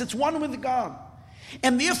essence, it's one with God.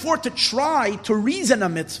 And therefore to try to reason a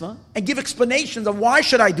mitzvah and give explanations of why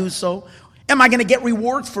should I do so, am I going to get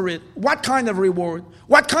reward for it, what kind of reward,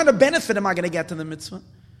 what kind of benefit am I going to get to the mitzvah,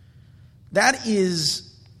 that is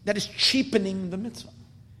cheapening the mitzvah.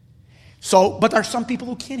 So, but there are some people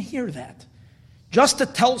who can't hear that. Just to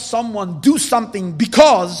tell someone, do something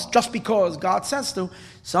just because God says to,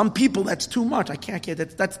 some people, that's too much. I can't get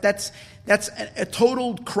that. That's a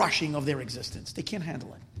total crushing of their existence. They can't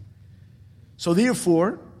handle it. So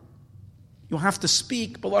therefore, you have to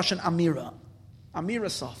speak b'lashon amira.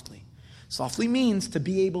 Amira softly. Softly means to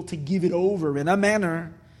be able to give it over in a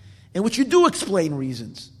manner in which you do explain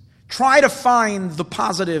reasons. Try to find the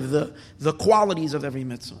positive, the qualities of every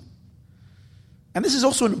mitzvah. And this is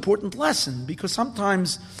also an important lesson, because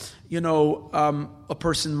sometimes, a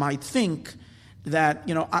person might think that,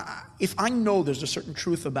 if I know there's a certain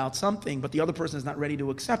truth about something, but the other person is not ready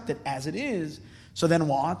to accept it as it is, so then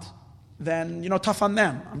what? Then, tough on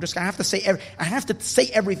them. I have to say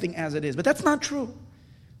everything as it is. But that's not true.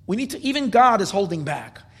 We need to, even God is holding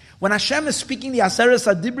back. When Hashem is speaking the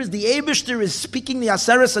Aseres HaDibros, the Eibishter is speaking the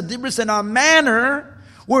Aseres HaDibros in a manner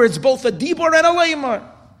where it's both a Dibor and a Leimor.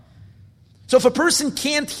 So if a person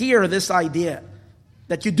can't hear this idea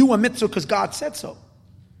that you do a mitzvah because God said so,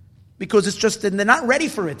 because it's just, they're not ready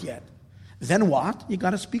for it yet, then what? You got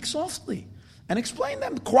to speak softly and explain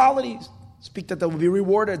them the qualities. Speak that they will be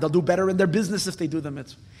rewarded. They'll do better in their business if they do the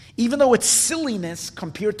mitzvah. Even though it's silliness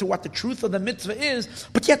compared to what the truth of the mitzvah is,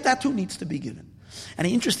 but yet that too needs to be given. And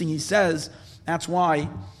interesting, he says, that's why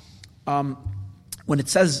when it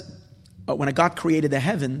says, when God created the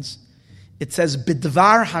heavens, it says,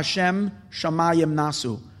 Bidvar Hashem shamayim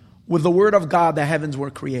nasu. With the word of God, the heavens were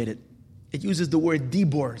created. It uses the word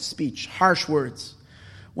dibor, speech, harsh words.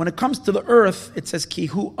 When it comes to the earth, it says,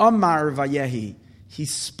 Kihu amar vayehi. He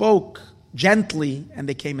spoke gently, and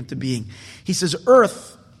they came into being. He says,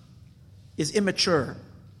 earth is immature.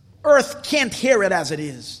 Earth can't hear it as it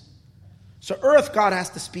is. So earth, God has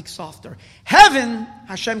to speak softer. Heaven,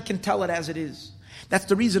 Hashem can tell it as it is. That's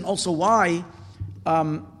the reason also why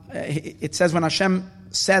it says when Hashem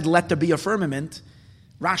said, let there be a firmament,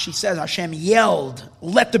 Rashi says Hashem yelled,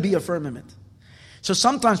 let there be a firmament. So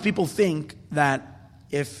sometimes people think that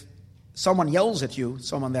if someone yells at you,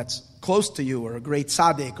 someone that's close to you, or a great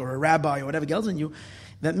tzaddik, or a rabbi, or whatever yells at you,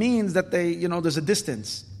 that means that they, there's a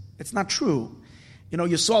distance. It's not true.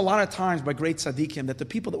 You saw a lot of times by great tzaddikim that the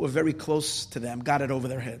people that were very close to them got it over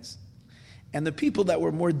their heads. And the people that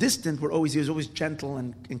were more distant he was always gentle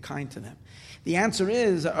and kind to them. The answer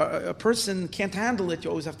is, a person can't handle it,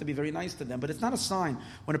 you always have to be very nice to them. But it's not a sign.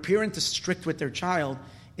 When a parent is strict with their child,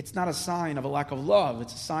 it's not a sign of a lack of love.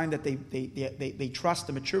 It's a sign that they trust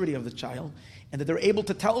the maturity of the child, and that they're able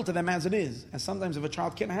to tell it to them as it is. And sometimes if a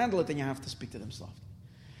child can't handle it, then you have to speak to them softly.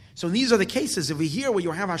 So these are the cases. If we hear where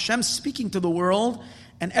you have Hashem speaking to the world,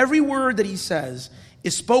 and every word that he says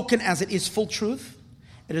is spoken as it is full truth,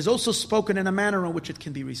 it is also spoken in a manner in which it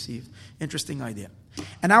can be received. Interesting idea.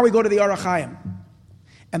 And now we go to the Orach Chaim.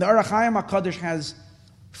 And the Orach Chaim HaKadosh has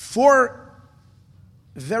 4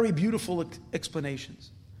 very beautiful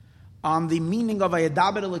explanations on the meaning of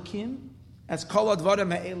Vayadaber Elokim as Kol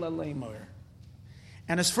Advarim Ha'ela Leimor.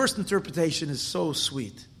 And his first interpretation is so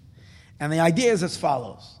sweet. And the idea is as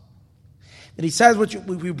follows. That he says what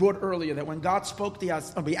we brought earlier, that when God spoke, he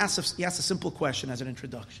asked a simple question as an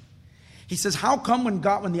introduction. He says, how come when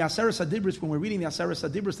the Aseres HaDibros, when we're reading the Aseres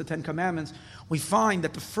HaDibros, the 10 Commandments, we find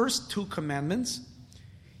that the first 2 commandments,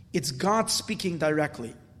 it's God speaking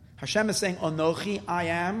directly. Hashem is saying, Anochi, I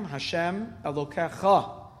am Hashem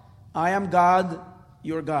Elokecha. I am God,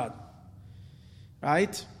 your God.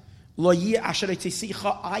 Right? Lo yeh asher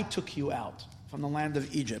etzisicha, I took you out from the land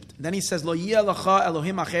of Egypt. Then he says, Lo yeh lecha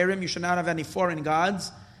Elohim acherim, you should not have any foreign gods,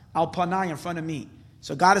 al panai, in front of me.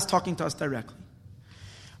 So God is talking to us directly.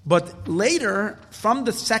 But later, from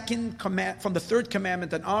the 3rd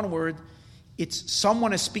commandment and onward, it's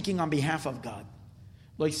someone is speaking on behalf of God.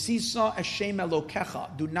 Lo yisisa Hashem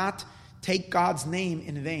Elokecha. Do not take God's name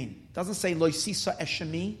in vain. It doesn't say, Lo sisa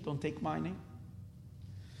eshemi, don't take my name.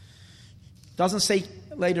 It doesn't say,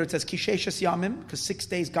 later it says, Kisheshas Yamim, because 6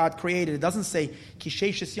 days God created. It doesn't say,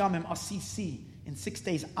 Kisheshas Yamim asisi, in 6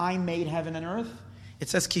 days I made heaven and earth. It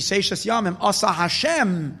says, Kisheshas Yamim asa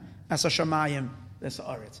Hashem asa shamayim v'esa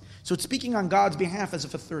aretz. So it's speaking on God's behalf as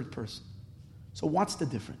if a third person. So what's the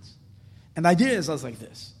difference? And the idea is like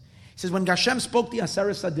this. He says, when Hashem spoke the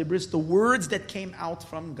Aseres HaDibros, the words that came out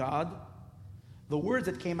from God,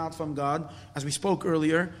 as we spoke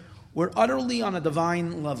earlier, were utterly on a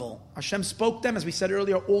divine level. Hashem spoke them, as we said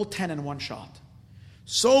earlier, all 10 in one shot.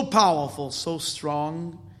 So powerful, so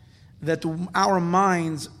strong, that our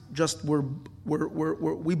minds just we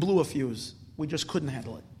blew a fuse. We just couldn't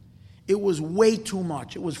handle it. It was way too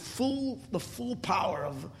much. It was the full power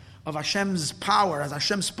of Hashem's power. As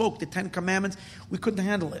Hashem spoke the 10 commandments, we couldn't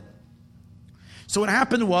handle it. So what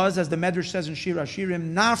happened was, as the Medrash says in Shir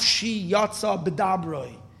HaShirim, Nafshi yatsa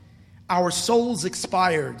b'dabroi. Our souls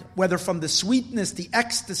expired, whether from the sweetness, the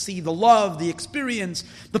ecstasy, the love, the experience,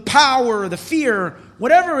 the power, the fear,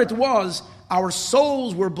 whatever it was, our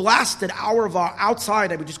souls were blasted out of our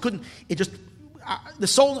outside. We just couldn't, the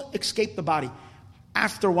soul escaped the body.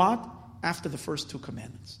 After what? After the first 2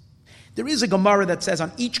 commandments. There is a Gemara that says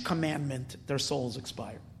on each commandment their souls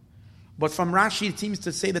expire. But from Rashi it seems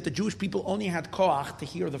to say that the Jewish people only had koach to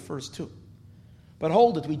hear the first 2. But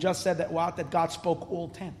hold it, we just said that God spoke all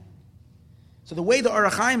 10. So the way the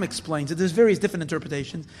Orach Chaim explains it, there's various different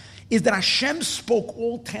interpretations, is that Hashem spoke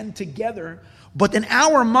all 10 together, but in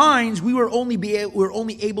our minds we were only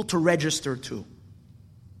able to register 2.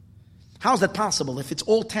 How is that possible? If it's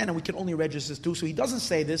all 10 and we can only register 2, so he doesn't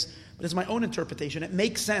say this, but it's my own interpretation. It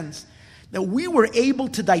makes sense that we were able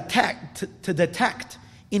to detect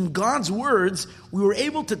in God's words, we were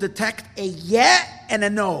able to detect a yeah and a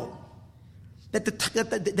no. That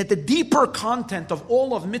the deeper content of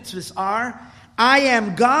all of mitzvahs are, I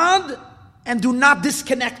am God and do not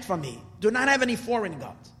disconnect from me. Do not have any foreign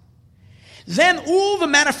gods. Then all the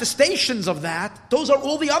manifestations of that, those are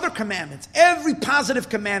all the other commandments. Every positive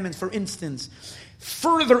commandment, for instance,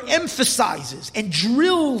 further emphasizes and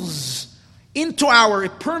drills into our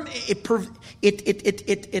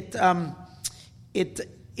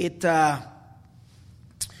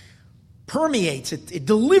permeates, it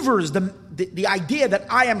delivers the idea that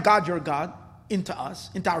I am God, your God, into us,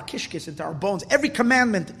 into our kishkis, into our bones. Every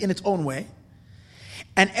commandment in its own way.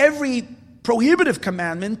 And every prohibitive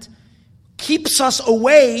commandment keeps us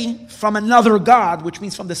away from another God, which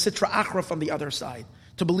means from the Sitra Achra, from the other side,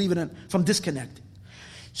 to believe in it, from disconnecting.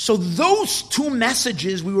 So those 2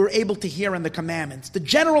 messages we were able to hear in the commandments. The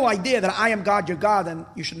general idea that I am God, your God, and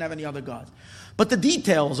you shouldn't have any other gods. But the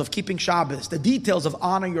details of keeping Shabbos, the details of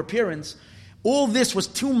honor your parents, all this was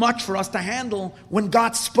too much for us to handle when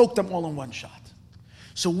God spoke them all in one shot.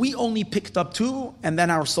 So we only picked up 2, and then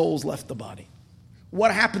our souls left the body.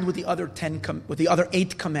 What happened with the other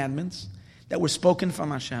 8 commandments that were spoken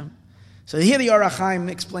from Hashem? So here the Orach Chaim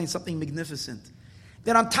explains something magnificent.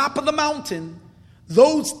 That on top of the mountain,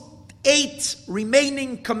 those 8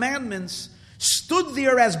 remaining commandments stood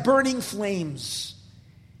there as burning flames.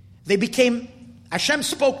 Hashem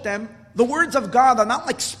spoke them. The words of God are not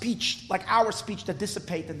like speech, like our speech that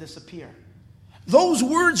dissipate and disappear. Those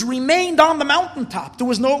words remained on the mountaintop. There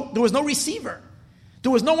was no receiver.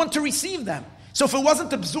 There was no one to receive them. So if it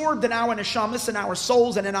wasn't absorbed in our neshamas, in our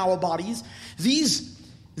souls, and in our bodies, these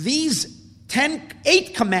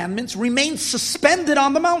 8 commandments remained suspended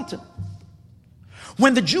on the mountain.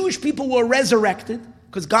 When the Jewish people were resurrected,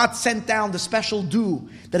 because God sent down the special dew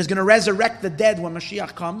that is going to resurrect the dead when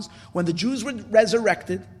Mashiach comes, when the Jews were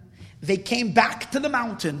resurrected, they came back to the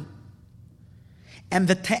mountain, and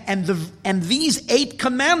these 8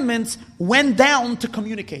 commandments went down to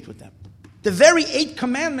communicate with them. The very 8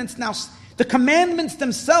 commandments now, the commandments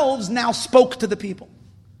themselves now spoke to the people.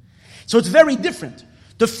 So it's very different.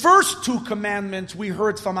 The first 2 commandments we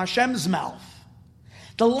heard from Hashem's mouth.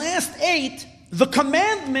 The last 8, the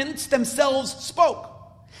commandments themselves spoke.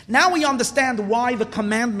 Now we understand why the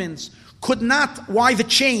commandments why the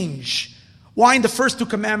change. Why in the first 2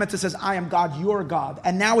 commandments it says, I am God, your God.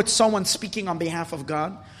 And now it's someone speaking on behalf of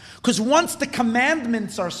God. Because once the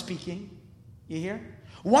commandments are speaking, you hear?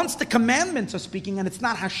 Once the commandments are speaking, and it's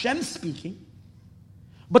not Hashem speaking,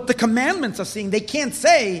 but the commandments are saying, they can't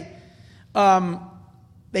say,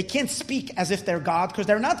 they can't speak as if they're God, because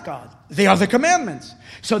they're not God. They are the commandments.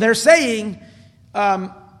 So they're saying,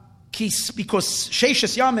 because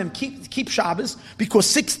Sheishes Yamim, keep Shabbos, because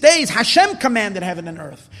 6 days Hashem commanded heaven and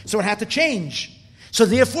earth. So it had to change. So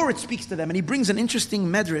therefore it speaks to them. And he brings an interesting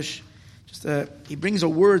medrash. He brings a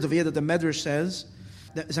word over here that the medrash says.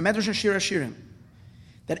 there's a Medrash in Shir Hashirim,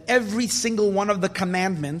 that every single one of the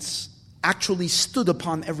commandments actually stood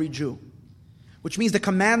upon every Jew. Which means the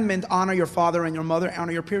commandment, honor your father and your mother,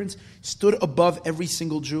 honor your parents, stood above every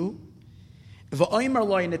single Jew.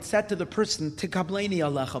 And it said to the person, Tikableini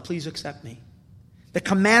alecha, please accept me. The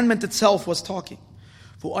commandment itself was talking.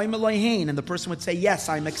 And the person would say, yes,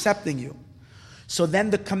 I'm accepting you. So then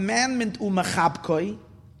the commandment umachabkoi,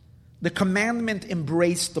 the commandment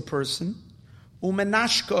embraced the person,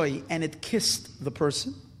 umenashkoi, and it kissed the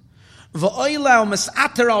person, and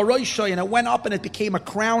it went up and it became a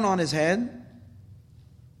crown on his head.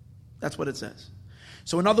 That's what it says.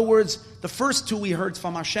 So in other words, the first two we heard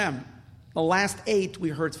from Hashem. The last 8 we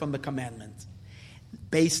heard from the commandment.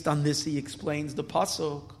 Based on this, he explains the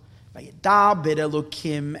pasuk.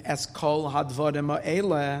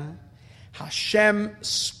 Hashem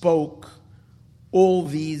spoke all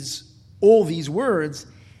these words,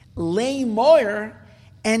 Leimoyer,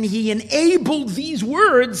 and he enabled these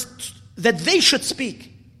words that they should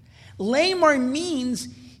speak. Leimoyer means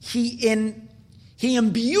he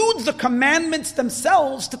imbued the commandments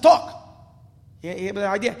themselves to talk. You have the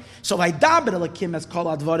idea. So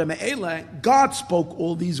God spoke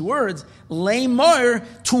all these words, Leimor,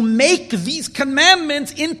 to make these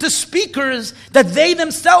commandments into speakers that they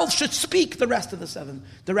themselves should speak the rest of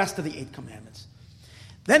the 8 commandments.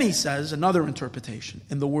 Then he says another interpretation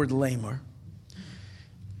in the word Leimor,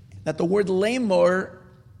 that the word Leimor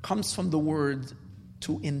comes from the word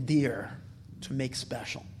to endear, to make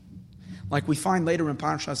special. Like we find later in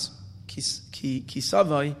Parshas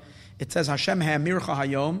Kisavai, it says, Hashem ha'amircha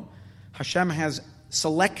hayom, Hashem has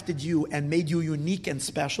selected you and made you unique and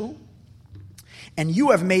special, and you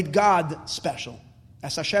have made God special.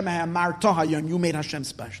 As Hashem ha'amarta hayom, you made Hashem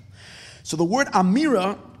special. So the word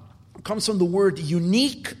amira comes from the word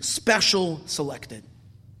unique, special, selected.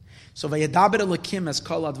 So vayadaber Elokim es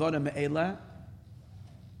kol advarim me'ela,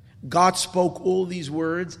 God spoke all these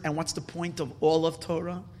words, and what's the point of all of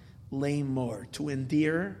Torah? Leimor, to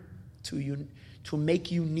endear, to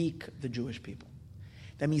make unique the Jewish people.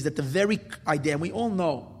 That means that the very idea, and we all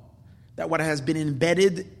know that what has been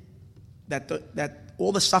embedded, that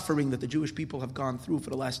all the suffering that the Jewish people have gone through for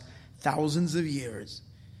the last thousands of years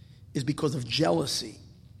is because of jealousy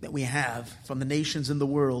that we have from the nations in the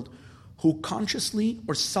world who consciously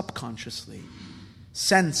or subconsciously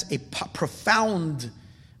sense a profound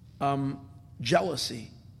jealousy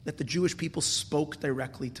that the Jewish people spoke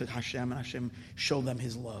directly to Hashem and Hashem showed them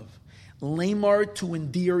His love. Leimar, to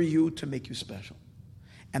endear you, to make you special.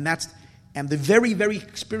 And the very, very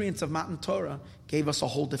experience of Matan Torah gave us a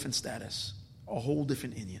whole different status, a whole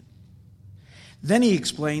different inyan. Then he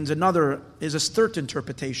explains is a third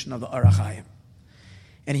interpretation of the Orach Chaim.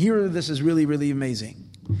 And here this is really, really amazing.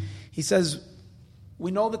 He says,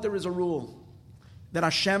 we know that there is a rule that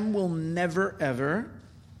Hashem will never, ever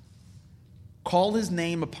call His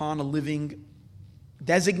name upon a living,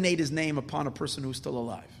 designate His name upon a person who's still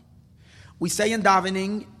alive. We say in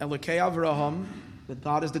davening, Elokei Avraham, that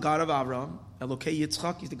God is the God of Avraham. Elokei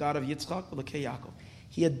Yitzchak, He's the God of Yitzchak. Elokei Yaakov.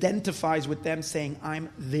 He identifies with them saying, I'm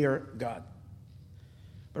their God.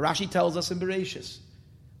 But Rashi tells us in Bereshis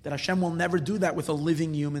that Hashem will never do that with a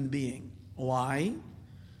living human being. Why?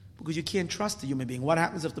 Because you can't trust a human being. What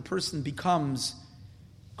happens if the person becomes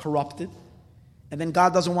corrupted? And then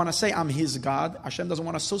God doesn't want to say, I'm His God. Hashem doesn't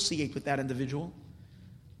want to associate with that individual.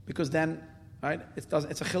 Because then, right, it's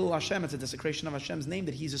a chilul Hashem, it's a desecration of Hashem's name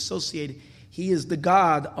that He's associated. He is the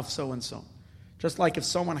God of so-and-so. Just like if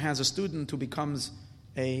someone has a student who becomes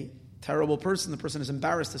a terrible person, the person is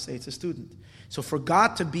embarrassed to say it's a student. So for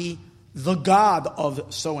God to be the God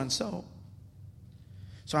of so-and-so,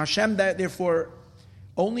 so Hashem therefore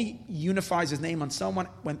only unifies His name on someone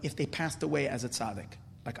if they passed away as a tzaddik,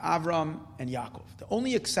 like Avram and Yaakov. The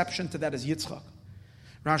only exception to that is Yitzchak.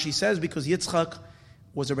 Rashi says because Yitzchak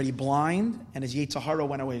was already blind and his Yetzer Hara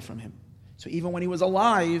went away from him. So even when he was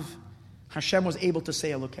alive, Hashem was able to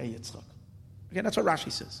say Elokei Yitzchak. Okay, that's what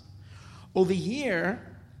Rashi says. Over here,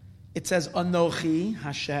 it says Anochi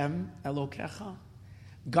Hashem Elokecha.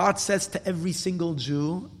 God says to every single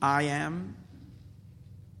Jew, I am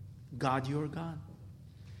God, your God.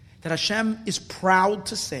 That Hashem is proud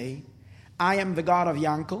to say, I am the God of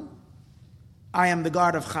Yankel, I am the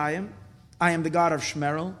God of Chaim, I am the God of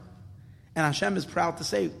Shmerel, and Hashem is proud to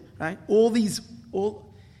say, right,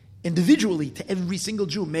 all individually to every single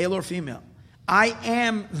Jew, male or female, I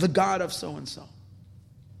am the God of so-and-so.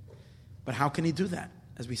 But how can He do that?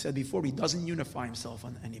 As we said before, He doesn't unify Himself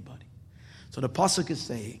on anybody. So the pasuk is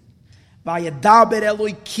saying, "Vayadaber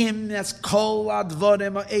Elokim es kol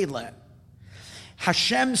advarim ha'eleh."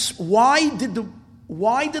 Hashem's. Why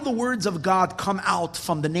why did the words of God come out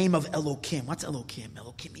from the name of Elokim? What's Elokim?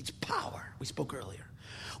 Elokim means power. We spoke earlier.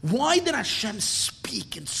 Why did Hashem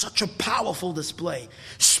speak in such a powerful display?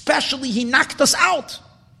 Especially, He knocked us out.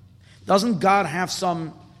 Doesn't God have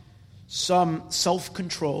some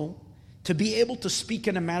self-control to be able to speak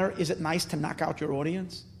in a manner? Is it nice to knock out your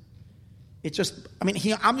audience? It's just,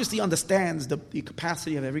 He obviously understands the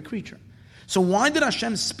capacity of every creature. So why did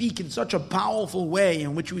Hashem speak in such a powerful way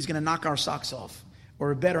in which He was going to knock our socks off?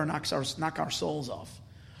 Or better, knock our souls off?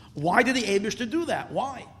 Why did the Eibishter do that?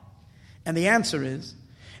 Why? And the answer is,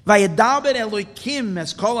 God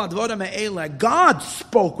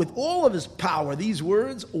spoke with all of His power these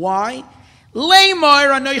words. Why? Because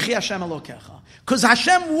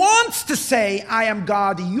Hashem wants to say, I am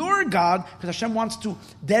God, your God, because Hashem wants to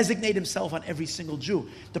designate Himself on every single Jew.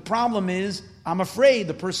 The problem is, I'm afraid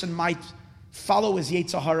the person might follow his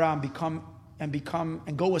Yetzer Hara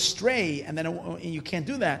and go astray, and then you can't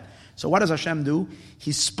do that. So what does Hashem do?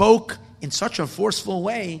 He spoke in such a forceful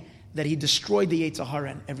way that He destroyed the Yetzer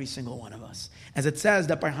Hara in every single one of us. As it says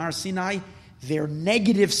that by Har Sinai, their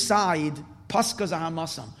negative side, Paska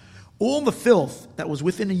Zahamasam, all the filth that was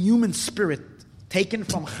within a human spirit, taken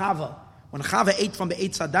from Chava. When Chava ate from the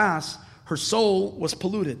Eitz Hadas, her soul was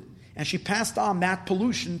polluted. And she passed on that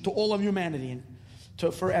pollution to all of humanity,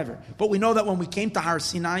 to forever. But we know that when we came to Har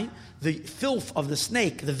Sinai, the filth of the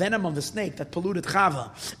snake, the venom of the snake that polluted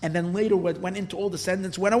Chava, and then later went into all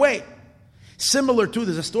descendants, went away. Similar to,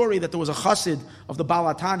 there's a story that there was a chassid of the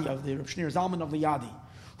Baal HaTanya, of the Reb Shneur Zalman of Liadi,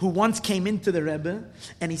 who once came into the Rebbe,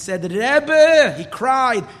 and he said, Rebbe, he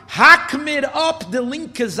cried, Hakmid up the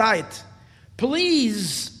linke Zayt.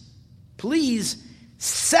 Please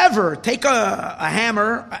sever, take a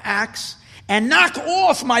hammer, an axe, and knock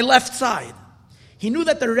off my left side. He knew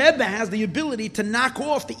that the Rebbe has the ability to knock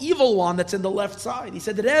off the evil one that's in the left side. He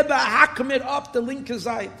said, Rebbe, hakmid up the linke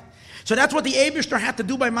Zayt. So that's what the Eibishter had to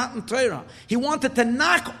do by Matan Torah. He wanted to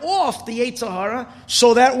knock off the Yetzer Hara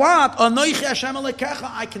so that what? Anoichi Hashem Elokecha,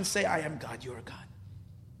 I can say, I am God, you are God.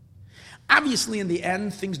 Obviously, in the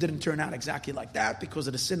end, things didn't turn out exactly like that because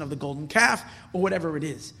of the sin of the golden calf or whatever it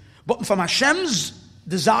is. But from Hashem's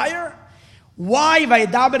desire, why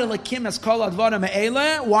Vayedaber Elokim es kol advarim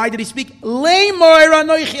ha'eleh? Why did He speak? Le'mor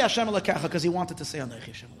Anoichi Hashem Elokecha, because He wanted to say Anoichi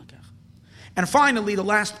Hashem Elokecha. And finally, the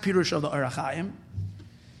last pirush of the Orach Chaim,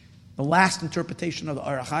 the last interpretation of the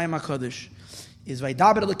Orach Chaim HaKadosh is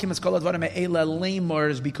Vayedaber Elokim es kol advarim ha'eleh le'mor,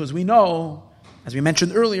 is because we know, as we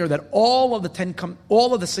mentioned earlier, that all of the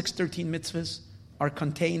 613 mitzvahs are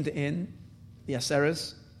contained in the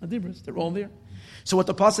Aseres Adibros. They're all there. So what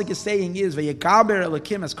the pasuk is saying is, Vayikaber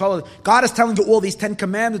Elokim es kol. God is telling you all these 10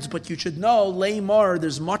 commandments, but you should know, Leimar,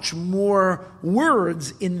 there's much more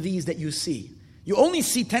words in these that you see. You only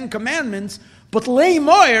see 10 commandments, but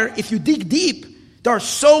Leimar, if you dig deep, there's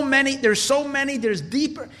so many, there's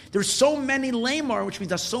deeper, there's so many Leimar, which means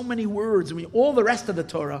there's so many words. All the rest of the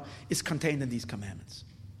Torah is contained in these commandments.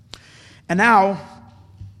 And now,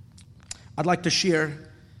 I'd like to share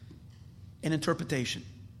an interpretation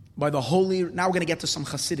by the holy. Now we're going to get to some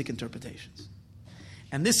Hasidic interpretations.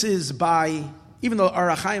 And this is by, even though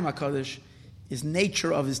Orach Chaim HaKadosh, his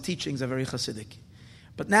nature of his teachings are very Hasidic.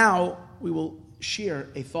 But now we will share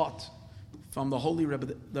a thought from the holy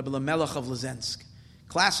Rebbe Lamelech of Lezensk.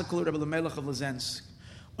 Classical Rebbe Lamelech of Lezensk.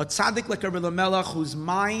 A tzaddik like Rebbe Lamelech, whose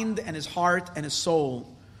mind and his heart and his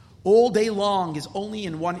soul all day long is only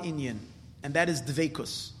in one inyan, and that is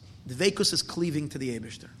Dveikus. Dveikus is cleaving to the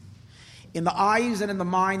Eibishter. In the eyes and in the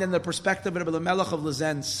mind and the perspective of Rebbe Lamelech of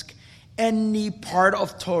Lezensk, any part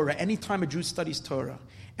of Torah, any time a Jew studies Torah,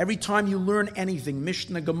 every time you learn anything,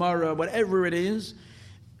 Mishnah, Gemara, whatever it is,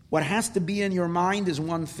 what has to be in your mind is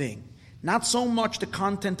one thing. Not so much the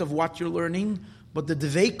content of what you're learning, but the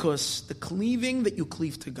dveikus, the cleaving that you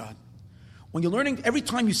cleave to God. When you're learning, every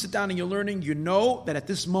time you sit down and you're learning, you know that at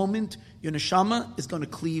this moment, your neshama is going to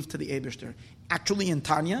cleave to the Eibishter. Actually, in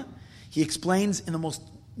Tanya, he explains in the most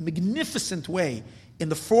magnificent way, in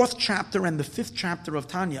the 4th chapter and the 5th chapter of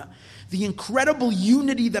Tanya, the incredible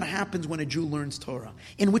unity that happens when a Jew learns Torah,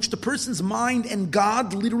 in which the person's mind and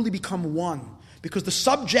God literally become one. Because the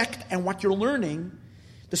subject and what you're learning,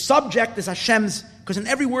 the subject is Hashem's, because in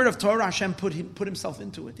every word of Torah, Hashem put Himself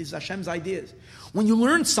into it. These are Hashem's ideas. When you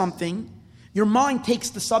learn something, your mind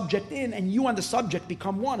takes the subject in, and you and the subject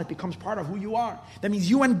become one. It becomes part of who you are. That means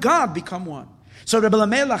you and God become one. So Rebbe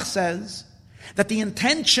Lamelech says that the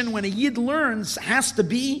intention when a Yid learns has to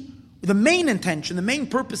be, the main intention, the main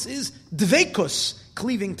purpose is dveikus,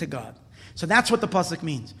 cleaving to God. So that's what the pasuk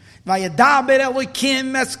means. Vayedaber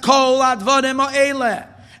Elokim es kol advarim ha'eleh.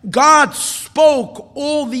 God spoke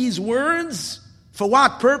all these words for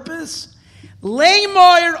what purpose?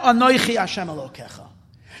 Leimoir anoichi Hashem Elokecha.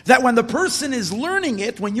 That when the person is learning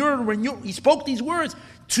it, he spoke these words,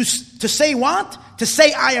 to say what? To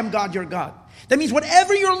say, I am God, your God. That means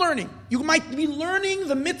whatever you're learning, you might be learning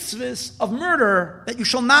the mitzvahs of murder, that you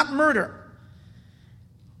shall not murder.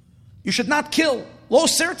 You should not kill. Lo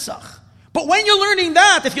sirtzach. But when you're learning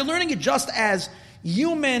that, if you're learning it just as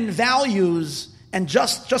human values and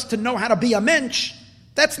just to know how to be a mensch,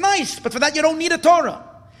 that's nice. But for that you don't need a Torah.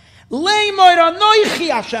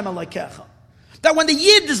 That when the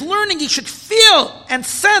Yid is learning, he should feel and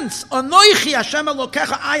sense, Anoichi Hashem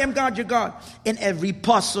Elokecha, I am God, your God. In every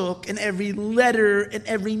pasuk, in every letter, in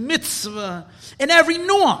every mitzvah, in every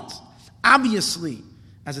nuance. Obviously,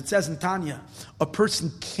 as it says in Tanya, a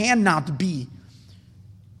person cannot be,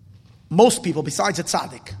 most people besides a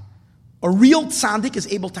tzaddik, a real tzaddik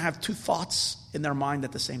is able to have two thoughts in their mind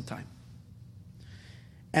at the same time.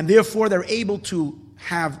 And therefore they're able to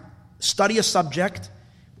study a subject,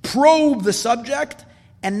 probe the subject,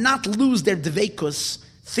 and not lose their dveikus,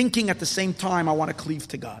 thinking at the same time, I want to cleave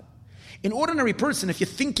to God. An ordinary person, if you're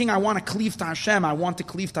thinking, I want to cleave to Hashem, I want to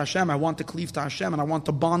cleave to Hashem, I want to cleave to Hashem, and I want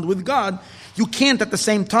to bond with God, you can't at the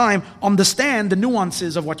same time understand the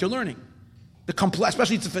nuances of what you're learning.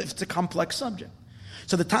 Especially if it's a complex subject.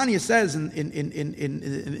 So the Tanya says in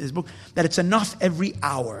his book that it's enough every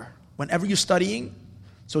hour, whenever you're studying.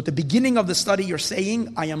 So at the beginning of the study, you're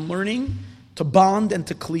saying, I am learning to bond and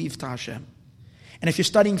to cleave to Hashem. And if you're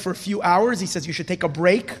studying for a few hours, he says you should take a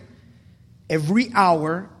break every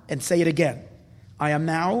hour and say it again. I am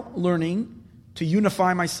now learning to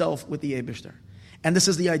unify myself with the Eibishter. And this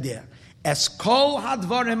is the idea. Eskol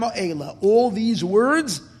hadvarim ha'ela. All these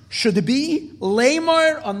words should be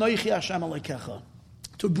Leimar anoichi Hashem Elokecha.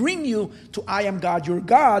 To bring you to I am God, your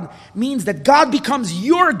God, means that God becomes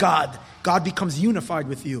your God. God becomes unified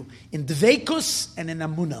with you in Dveikus and in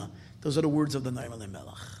Amunah. Those are the words of the Noam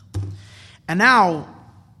Elimelech. And now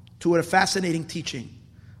to a fascinating teaching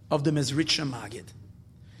of the Mezritcher Maggid,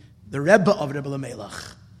 the Rebbe of Rebbe Elimelech,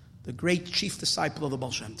 the great chief disciple of the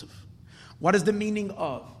Baal Shem Tov. What is the meaning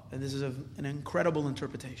of, and this is an incredible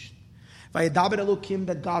interpretation, Vayedaber Elokim,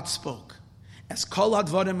 that God spoke, as Kol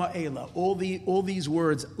Hadvarim Ha'ela, all these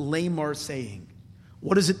words, Leimar saying.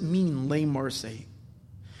 What does it mean, Leimar saying?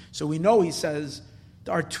 So we know he says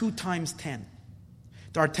there are 2 times 10.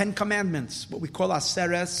 There are 10 commandments, what we call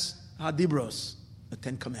Aseres Hadibros, the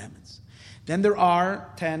 10 commandments. Then there are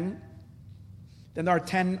 10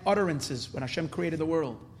 utterances when Hashem created the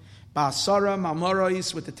world. Ba'asara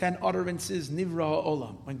Mamorais, with the 10 utterances, Nivra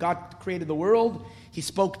Ha'olam. When God created the world, he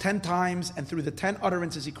spoke 10 times, and through the 10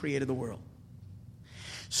 utterances he created the world.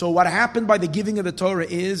 So what happened by the giving of the Torah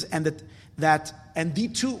is, and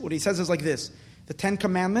the two, what he says is like this: the 10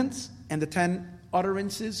 commandments and the 10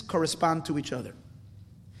 utterances correspond to each other.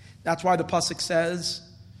 That's why the pasuk says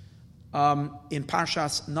in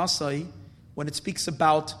Parshas Nasai, when it speaks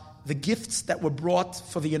about the gifts that were brought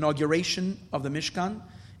for the inauguration of the Mishkan,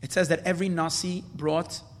 it says that every Nasi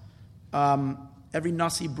brought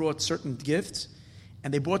certain gifts,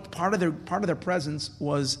 and they brought part of their presents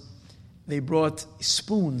was they brought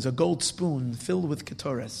spoons, a gold spoon filled with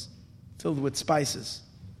ketores, filled with spices.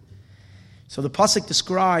 So the pasuk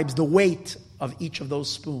describes the weight of each of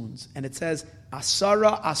those spoons, and it says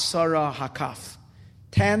Asara hakaf.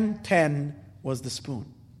 10 was the spoon.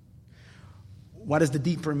 What is the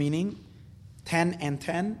deeper meaning? 10 and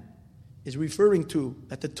 10 is referring to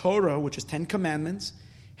that the Torah, which is 10 commandments,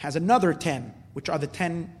 has another 10, which are the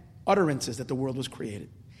 10 utterances that the world was created.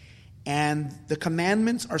 And the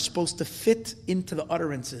commandments are supposed to fit into the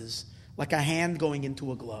utterances like a hand going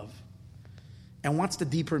into a glove. And what's the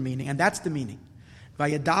deeper meaning? And that's the meaning.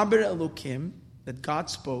 Vayedaber Elokim, that God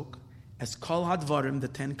spoke, as Kol Hadvarim, the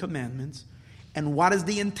 10 commandments. And what is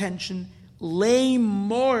the intention? Lay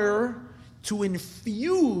more to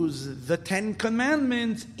infuse the 10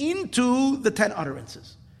 commandments into the 10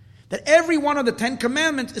 utterances. That every one of the 10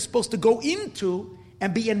 commandments is supposed to go into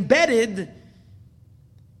and be embedded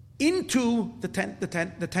into the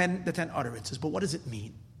 10 utterances. But what does it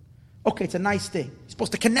mean? Okay, it's a nice thing. You're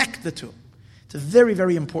supposed to connect the two. It's a very,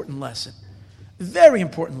 very important lesson. Very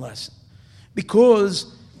important lesson.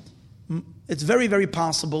 Because it's very, very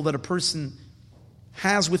possible that a person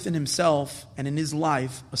has within himself and in his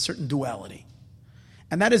life a certain duality.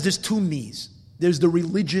 And that is, there's 2 me's. There's the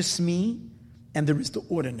religious me and there is the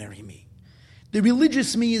ordinary me. The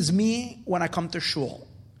religious me is me when I come to shul.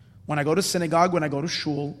 When I go to synagogue, when I go to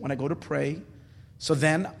shul, when I go to pray. So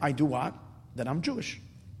then I do what? Then I'm Jewish.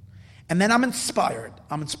 And then I'm inspired.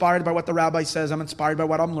 I'm inspired by what the rabbi says. I'm inspired by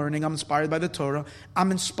what I'm learning. I'm inspired by the Torah.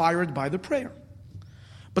 I'm inspired by the prayer.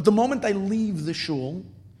 But the moment I leave the shul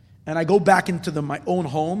and I go back into my own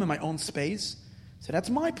home and my own space, so that's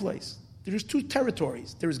my place. There's two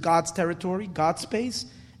territories. There's God's territory, God's space,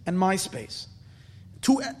 and my space.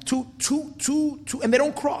 Two, and they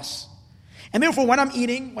don't cross. And therefore, when I'm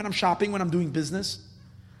eating, when I'm shopping, when I'm doing business,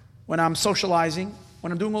 when I'm socializing,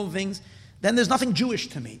 when I'm doing all the things, then there's nothing Jewish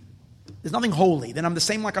to me. There's nothing holy. Then I'm the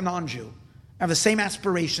same like a non-Jew. I have the same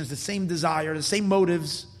aspirations, the same desire, the same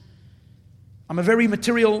motives. I'm a very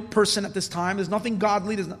material person at this time. There's nothing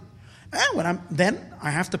godly. Then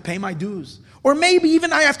I have to pay my dues. Or maybe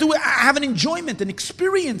even I have to have an enjoyment and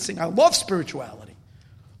experiencing. I love spirituality.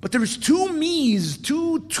 But there's two me's,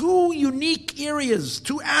 two unique areas,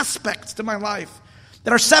 two aspects to my life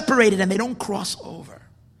that are separated and they don't cross over.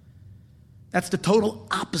 That's the total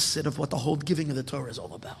opposite of what the whole giving of the Torah is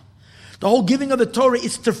all about. The whole giving of the Torah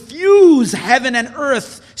is to fuse heaven and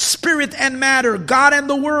earth, spirit and matter, God and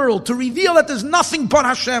the world, to reveal that there's nothing but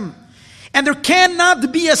Hashem. And there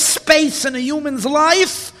cannot be a space in a human's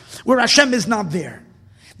life where Hashem is not there.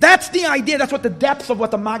 That's the idea, that's what the depth of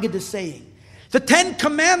what the Maggid is saying. The 10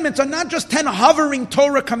 commandments are not just 10 hovering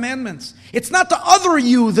Torah commandments. It's not the other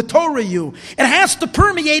you, the Torah you. It has to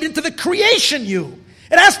permeate into the creation you.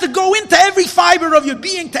 It has to go into every fiber of your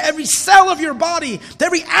being, to every cell of your body, to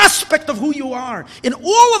every aspect of who you are. In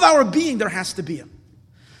all of our being, there has to be Him.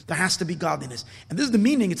 There has to be godliness. And this is the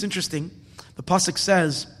meaning. It's interesting. The pasuk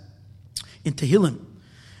says in Tehillim,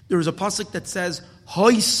 there is a pasuk that says,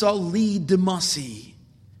 Hoysa li demasi.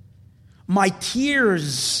 My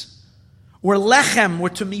tears were lechem, were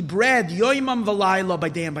to me bread, yoimam v'layla, by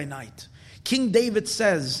day and by night. King David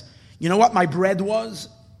says, you know what my bread was?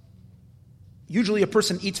 Usually a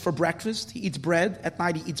person eats for breakfast. He eats bread. At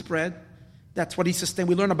night he eats bread. That's what he sustains.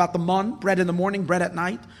 We learn about the mun, bread in the morning, bread at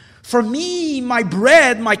night. For me, my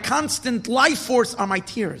bread, my constant life force are my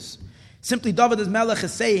tears. Simply David Melech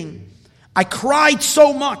is saying, I cried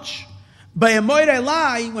so much.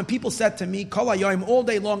 When people said to me, Kol hayoim, all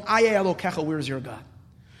day long, Aye Elokecha, where is your God?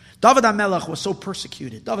 David HaMelech was so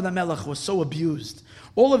persecuted. David HaMelech was so abused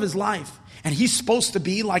all of his life. And he's supposed to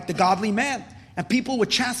be like the godly man. And people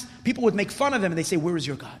would make fun of him and they say, where is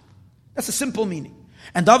your God? That's a simple meaning.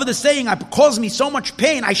 And David is saying, it caused me so much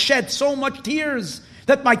pain. I shed so much tears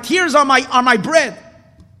that my tears are my bread.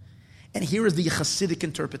 And here is the Hasidic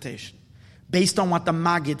interpretation based on what the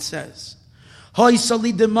Maggid says. I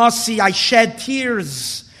shed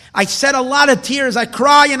tears. I shed a lot of tears. I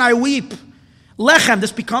cry and I weep. Lechem,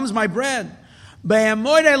 this becomes my bread.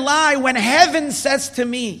 When heaven says to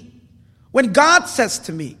me, when God says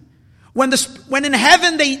to me, when in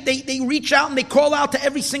heaven they reach out and they call out to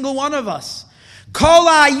every single one of us, Kol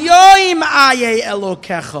hayoim aye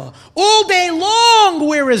Elokecha, all day long,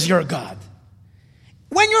 where is your God?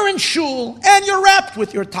 When you're in shul and you're wrapped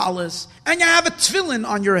with your talis and you have a tefillin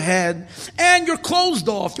on your head and you're closed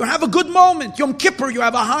off, you have a good moment. Yom Kippur, you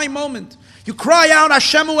have a high moment. You cry out,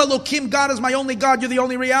 Hashemu Elokim, God is my only God, you're the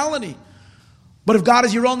only reality. But if God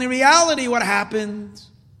is your only reality, what happens?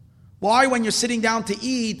 Why, when you're sitting down to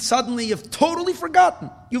eat, suddenly you've totally forgotten.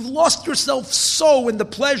 You've lost yourself so in the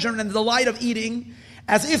pleasure and the delight of eating,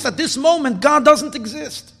 as if at this moment God doesn't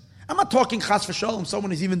exist. I'm not talking chas v'shalom,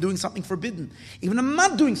 someone is even doing something forbidden. Even I'm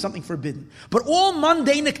not doing something forbidden. But all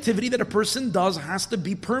mundane activity that a person does has to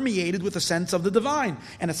be permeated with a sense of the divine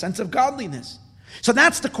and a sense of godliness. So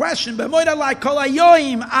that's the question. And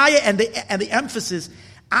the emphasis,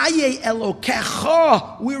 Aye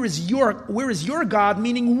Elokecha, where is your God?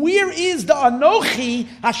 Meaning, where is the Anochi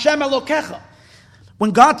Hashem Elokecha?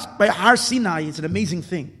 When God, by Har Sinai, it's an amazing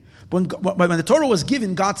thing. When the Torah was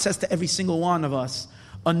given, God says to every single one of us,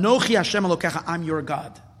 Anochi Hashem Elokecha, I'm your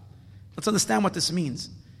God. Let's understand what this means.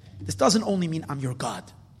 This doesn't only mean I'm your God.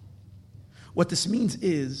 What this means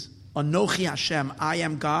is, Anochi Hashem, I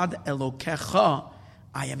am God, Elokecha,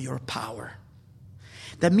 I am your power.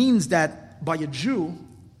 That means that by a Jew,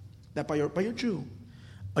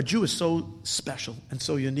 a Jew is so special and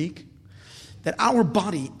so unique that our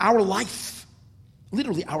body, our life,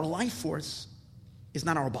 literally our life force is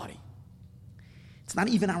not our body. It's not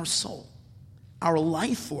even our soul. Our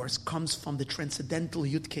life force comes from the transcendental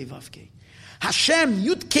Yud Kei Vav Kei. Hashem,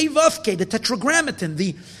 Yud Kei Vav Kei, the Tetragrammaton,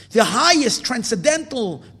 the highest,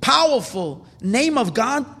 transcendental, powerful name of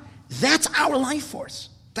God, that's our life force.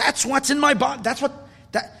 That's what's in my body.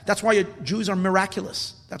 That's why Jews are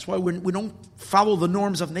miraculous. That's why we don't follow the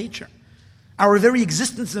norms of nature. Our very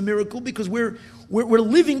existence is a miracle because we're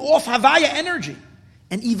living off Havaya energy.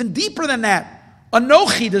 And even deeper than that,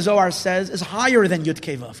 Anochi, the Zohar says, is higher than Yud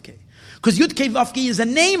Kei Vav Kei. Because Yud Kei Vav Kei is a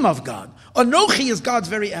name of God. Anochi is God's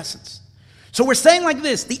very essence. So we're saying like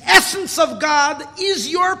this, the essence of God is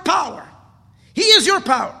your power. He is your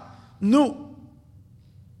power. No.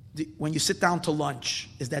 when you sit down to lunch,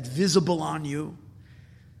 is that visible on you?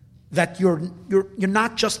 That you're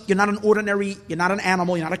not an ordinary, you're not an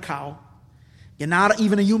animal, you're not a cow, you're not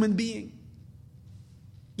even a human being.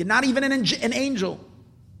 You're not even an angel.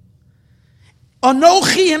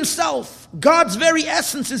 Anochi himself, God's very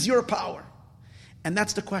essence is your power. And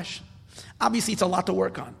that's the question. Obviously, it's a lot to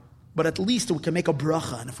work on, but at least we can make a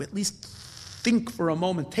bracha. And if we at least think for a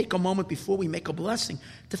moment, take a moment before we make a blessing,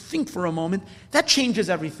 to think for a moment, that changes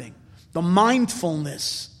everything. The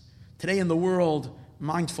mindfulness. Today in the world,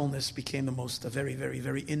 mindfulness became the most, a very, very,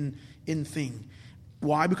 very in thing.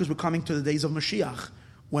 Why? Because we're coming to the days of Mashiach,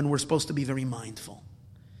 when we're supposed to be very mindful.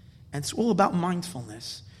 And it's all about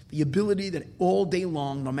mindfulness. The ability that all day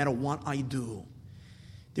long, no matter what I do,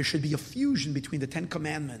 there should be a fusion between the 10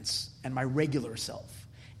 Commandments and my regular self.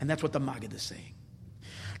 And that's what the Maggid is saying.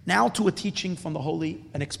 Now to a teaching from the Holy,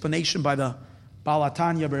 an explanation by the Baal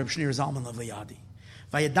HaTanya, by Reb Shneur Zalman of Liadi.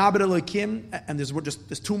 Vayedaber Elokim, and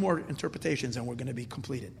there's two more interpretations and we're going to be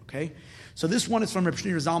completed, okay? So this one is from Reb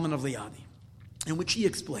Shneur Zalman of Liadi, in which he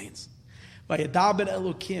explains, Vayedaber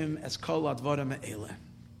Elokim es kol advarim eileh.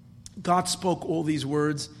 God spoke all these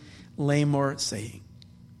words, lemor, saying.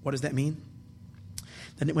 What does that mean?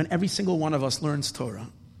 That when every single one of us learns Torah,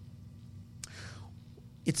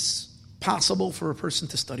 it's possible for a person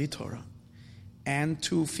to study Torah and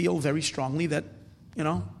to feel very strongly that,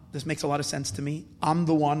 this makes a lot of sense to me. I'm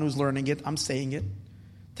the one who's learning it. I'm saying it.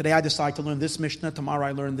 Today I decide to learn this Mishnah. Tomorrow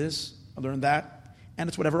I learn this. I learn that. And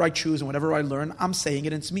it's whatever I choose and whatever I learn, I'm saying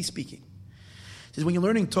it and it's me speaking. It says when you're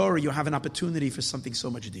learning Torah, you have an opportunity for something so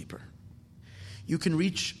much deeper. You can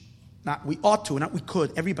reach, we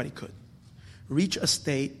could, everybody could, reach a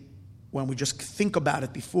state when we just think about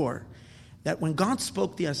it before, that when God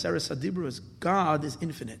spoke the Aseres HaDibros, God is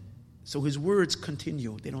infinite. So his words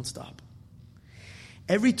continue, they don't stop.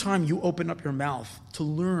 Every time you open up your mouth to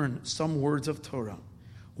learn some words of Torah,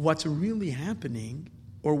 what's really happening,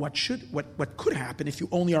 or what could happen if you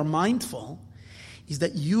only are mindful, is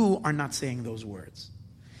that you are not saying those words.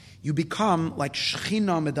 You become like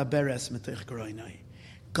Shechina medaberes metech groinai.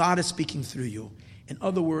 God is speaking through you. In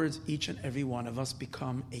other words, each and every one of us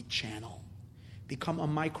become a channel, become a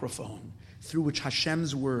microphone through which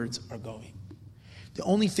Hashem's words are going. The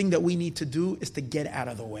only thing that we need to do is to get out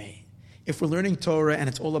of the way. If we're learning Torah and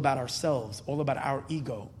it's all about ourselves, all about our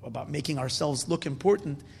ego, about making ourselves look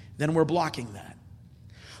important, then we're blocking that.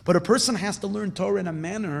 But a person has to learn Torah in a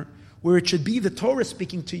manner where it should be the Torah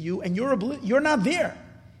speaking to you and you're not there.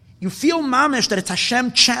 You feel mamish that it's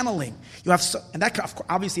Hashem channeling. And that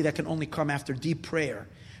obviously that can only come after deep prayer.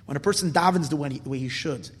 When a person davens the way he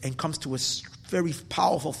should and comes to a very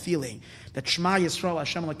powerful feeling that Shema Yisrael,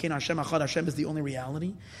 Hashem Elokeinu, Hashem Echad, Hashem is the only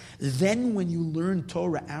reality, then when you learn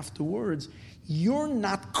Torah afterwards, you're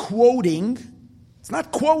not quoting,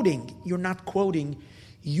 you're not quoting,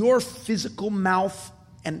 your physical mouth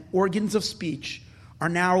and organs of speech are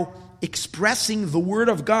now expressing the word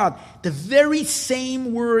of God. The very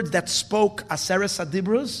same words that spoke Aseres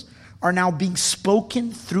HaDibros are now being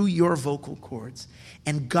spoken through your vocal cords.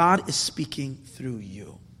 And God is speaking through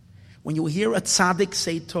you. When you hear a tzaddik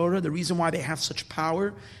say Torah, the reason why they have such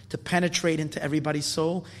power to penetrate into everybody's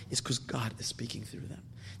soul is because God is speaking through them.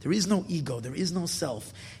 There is no ego. There is no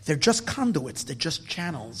self. They're just conduits. They're just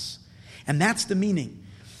channels. And that's the meaning.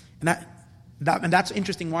 And that's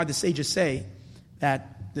interesting why the sages say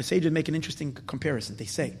that the sages make an interesting comparison. They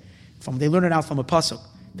say, they learn it out from a pasuk,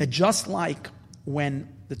 that just like when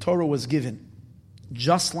the Torah was given,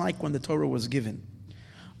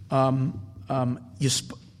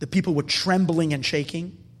 the people were trembling and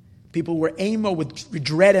shaking. People were amo with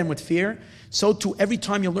dread and with fear. So too, every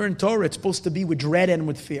time you learn Torah, it's supposed to be with dread and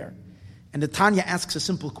with fear. And the Tanya asks a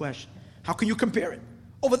simple question. How can you compare it?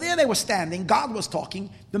 Over there they were standing, God was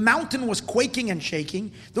talking, the mountain was quaking and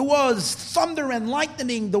shaking, there was thunder and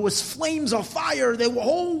lightning, there was flames of fire, the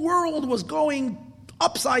whole world was going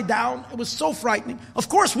upside down. It was so frightening. Of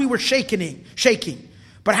course we were shaking.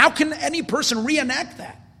 But how can any person reenact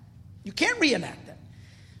that? You can't reenact that.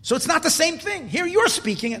 So it's not the same thing. Here you're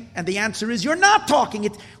speaking it, and the answer is you're not talking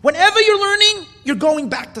it. Whenever you're learning, you're going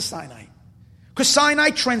back to Sinai. Because Sinai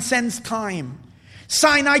transcends time.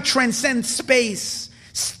 Sinai transcends space.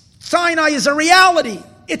 Sinai is a reality.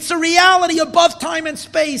 It's a reality above time and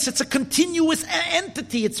space. It's a continuous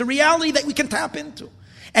entity. It's a reality that we can tap into.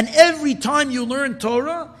 And every time you learn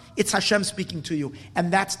Torah, it's Hashem speaking to you.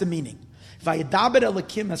 And that's the meaning. Vayedaber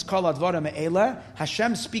Elokim es kol advarim eileh.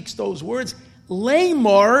 Hashem speaks those words.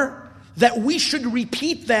 Lemor, that we should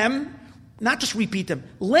repeat them. Not just repeat them.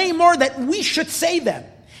 Lemor, that we should say them.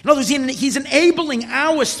 In other words, he's enabling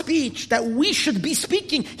our speech that we should be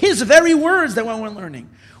speaking his very words that when we're learning.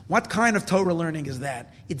 What kind of Torah learning is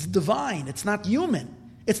that? It's divine. It's not human.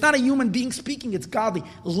 It's not a human being speaking. It's godly.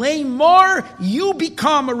 Lamor, you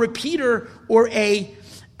become a repeater or a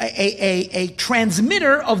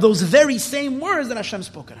transmitter of those very same words that Hashem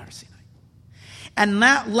spoke at Har Sinai. And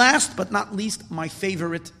last but not least, my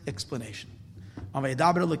favorite explanation.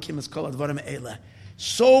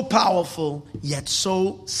 So powerful, yet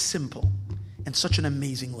so simple, and such an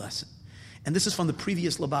amazing lesson. And this is from the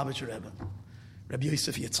previous Lubavitcher Rebbe, Rabbi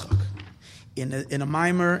Yosef Yitzchak. In a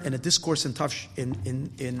mimer, in a discourse from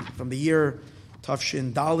the year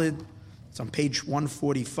Tafshin Dalid, it's on page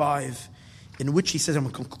 145, in which he says,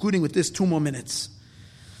 I'm concluding with this 2 more minutes.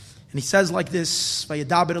 And he says like this,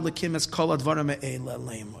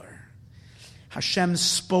 Hashem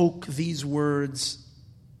spoke these words,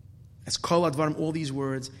 as kol advarim, all these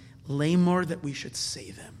words, lemor, that we should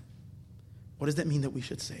say them. What does that mean, that we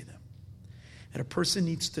should say them? That a person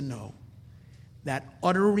needs to know that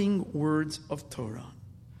uttering words of Torah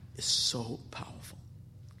is so powerful.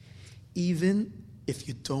 Even if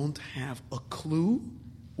you don't have a clue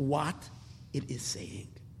what it is saying.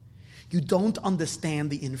 You don't understand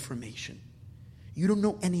the information. You don't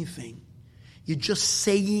know anything. You're just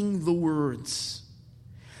saying the words.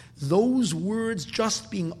 Those words just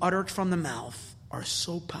being uttered from the mouth are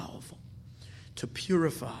so powerful to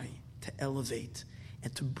purify, to elevate,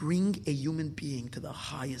 and to bring a human being to the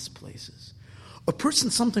highest places. A person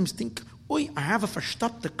sometimes think, "Oi, I have a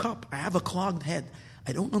verstappte cup. I have a clogged head.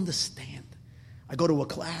 I don't understand. I go to a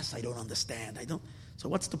class, I don't understand. So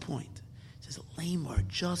what's the point?" He says, Lamar,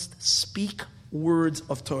 just speak words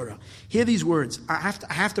of Torah. Hear these words. I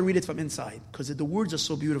have to read it from inside because the words are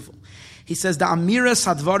so beautiful. He says, "The amira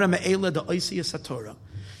sadvara me'ela the oisiyas haTorah."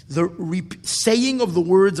 The saying of the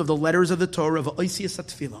words of the letters of the Torah of oisiyas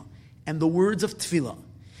hatfilah and the words of tefillah.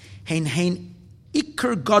 Hein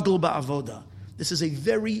ikar gadol ba'avoda. This is a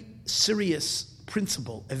very serious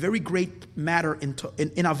principle, a very great matter in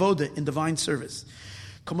avoda, in divine service.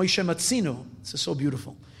 Kamoisha matzino. This is so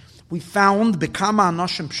beautiful. We found bekama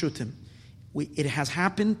anoshim pshutim. It has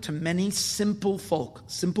happened to many simple folk,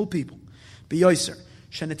 simple people. B'yoser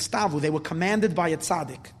shenitztavu. They were commanded by a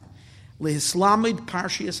tzaddik lehislamid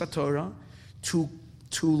parshiyas haTorah to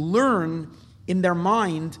learn in their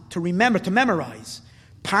mind, to remember, to memorize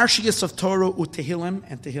parshiyas of Torah u'tehillim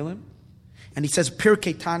and tehillim. And he says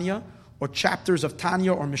Pirkei Tanya, or chapters of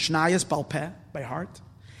Tanya or Mishnayos Baal Peh, by heart.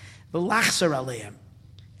 V'lachzer aleim,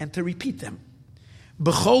 and to repeat them.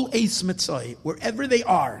 B'chol eis mitzay, wherever they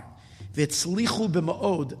are. V'tzlichu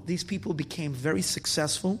b'ma'od, these people became very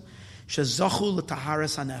successful. Shezachu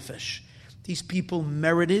l'taharas hanefesh, these people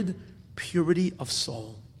merited purity of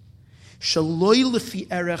soul. Shaloi lefi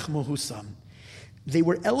erech mohusam, they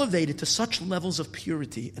were elevated to such levels of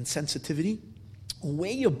purity and sensitivity,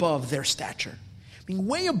 way above their stature. I mean,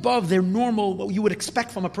 way above their normal, what you would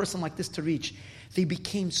expect from a person like this to reach. They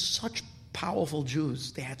became such powerful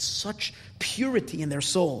Jews. They had such purity in their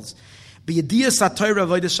souls.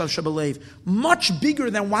 Much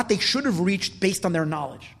bigger than what they should have reached based on their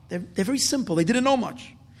knowledge. They're very simple. They didn't know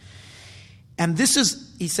much. And this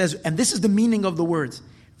is, he says, and this is the meaning of the words.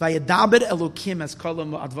 That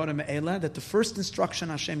the first instruction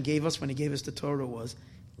Hashem gave us when He gave us the Torah was,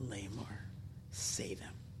 Lamar, say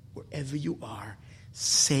them. Wherever you are,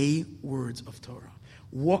 say words of Torah.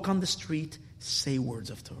 Walk on the street, say words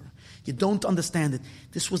of Torah. You don't understand it.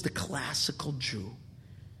 This was the classical Jew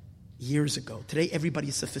years ago. Today, everybody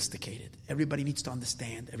is sophisticated. Everybody needs to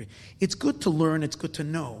understand. It's good to learn, it's good to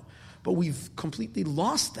know, but we've completely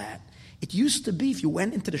lost that. It used to be, if you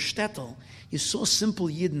went into the shtetl, you saw simple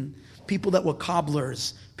Yidden, people that were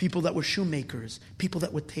cobblers, people that were shoemakers, people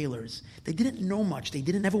that were tailors. They didn't know much. They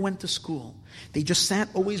never went to school. They just sat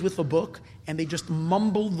always with a book, and they just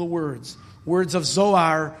mumbled the words. Words of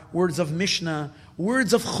Zohar, words of Mishnah,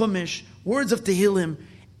 words of Chumash, words of Tehillim.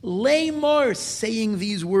 Lamor, saying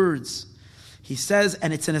these words. He says,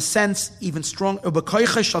 and it's in a sense even strong,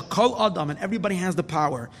 and everybody has the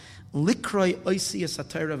power, to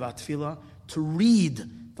read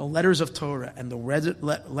the letters of Torah and the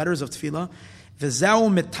letters of Tefillah,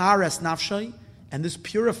 and this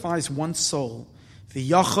purifies one's soul.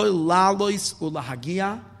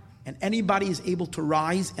 And anybody is able to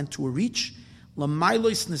rise and to reach to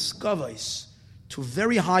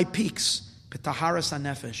very high peaks, in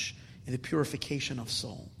the purification of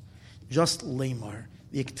soul. Just lamar,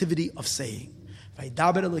 the activity of saying.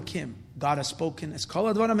 God has spoken as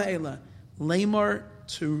kol advarim ha'ela, lamar,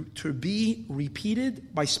 to be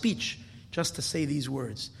repeated by speech, just to say these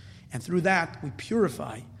words. And through that, we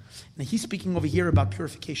purify. Now, he's speaking over here about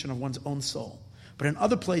purification of one's own soul. But in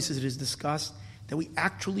other places, it is discussed that we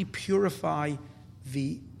actually purify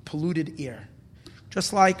the polluted air.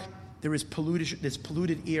 Just like there's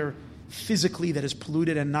polluted air physically that is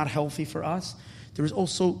polluted and not healthy for us, there is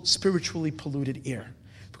also spiritually polluted air.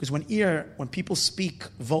 Because when people speak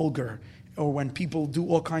vulgar, or when people do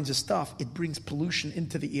all kinds of stuff, it brings pollution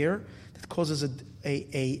into the air that causes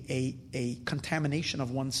a contamination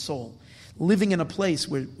of one's soul. Living in a place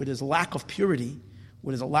where there's a lack of purity,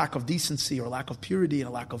 where there's a lack of decency or lack of purity and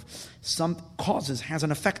a lack of some causes, has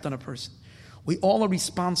an effect on a person. We all are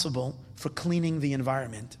responsible for cleaning the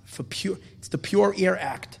environment. It's the Pure Air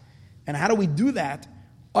Act. And how do we do that?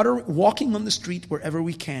 Walking on the street wherever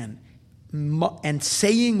we can and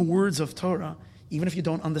saying words of Torah, even if you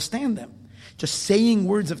don't understand them. Just saying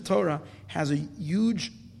words of Torah has a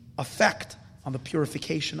huge effect on the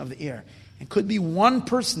purification of the air. And could be one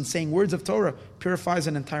person saying words of Torah purifies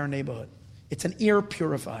an entire neighborhood. It's an air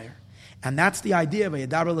purifier. And that's the idea of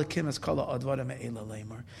that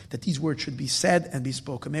these words should be said and be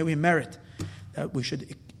spoken. May we merit that we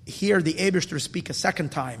should hear the Eibishter speak a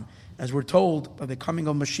second time. As we're told, by the coming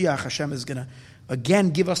of Mashiach, Hashem is going to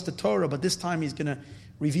again give us the Torah, but this time He's going to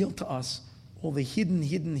reveal to us all the hidden,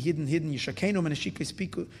 Yishakenu menashikes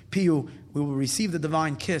piyu, we will receive the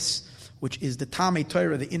divine kiss, which is the Tamei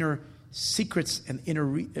Torah, the inner secrets and inner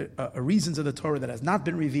reasons of the Torah that has not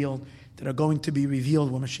been revealed, that are going to be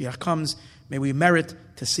revealed when Mashiach comes. May we merit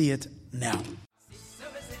to see it now.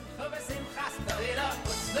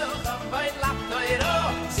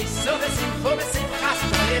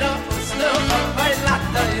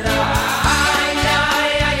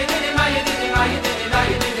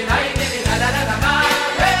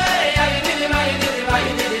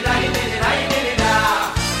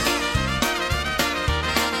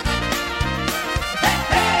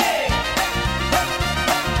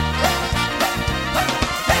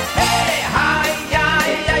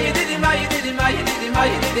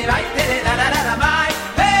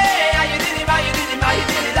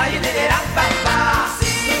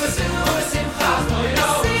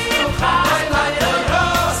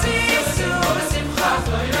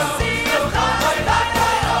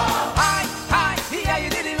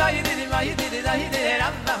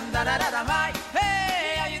 Hey!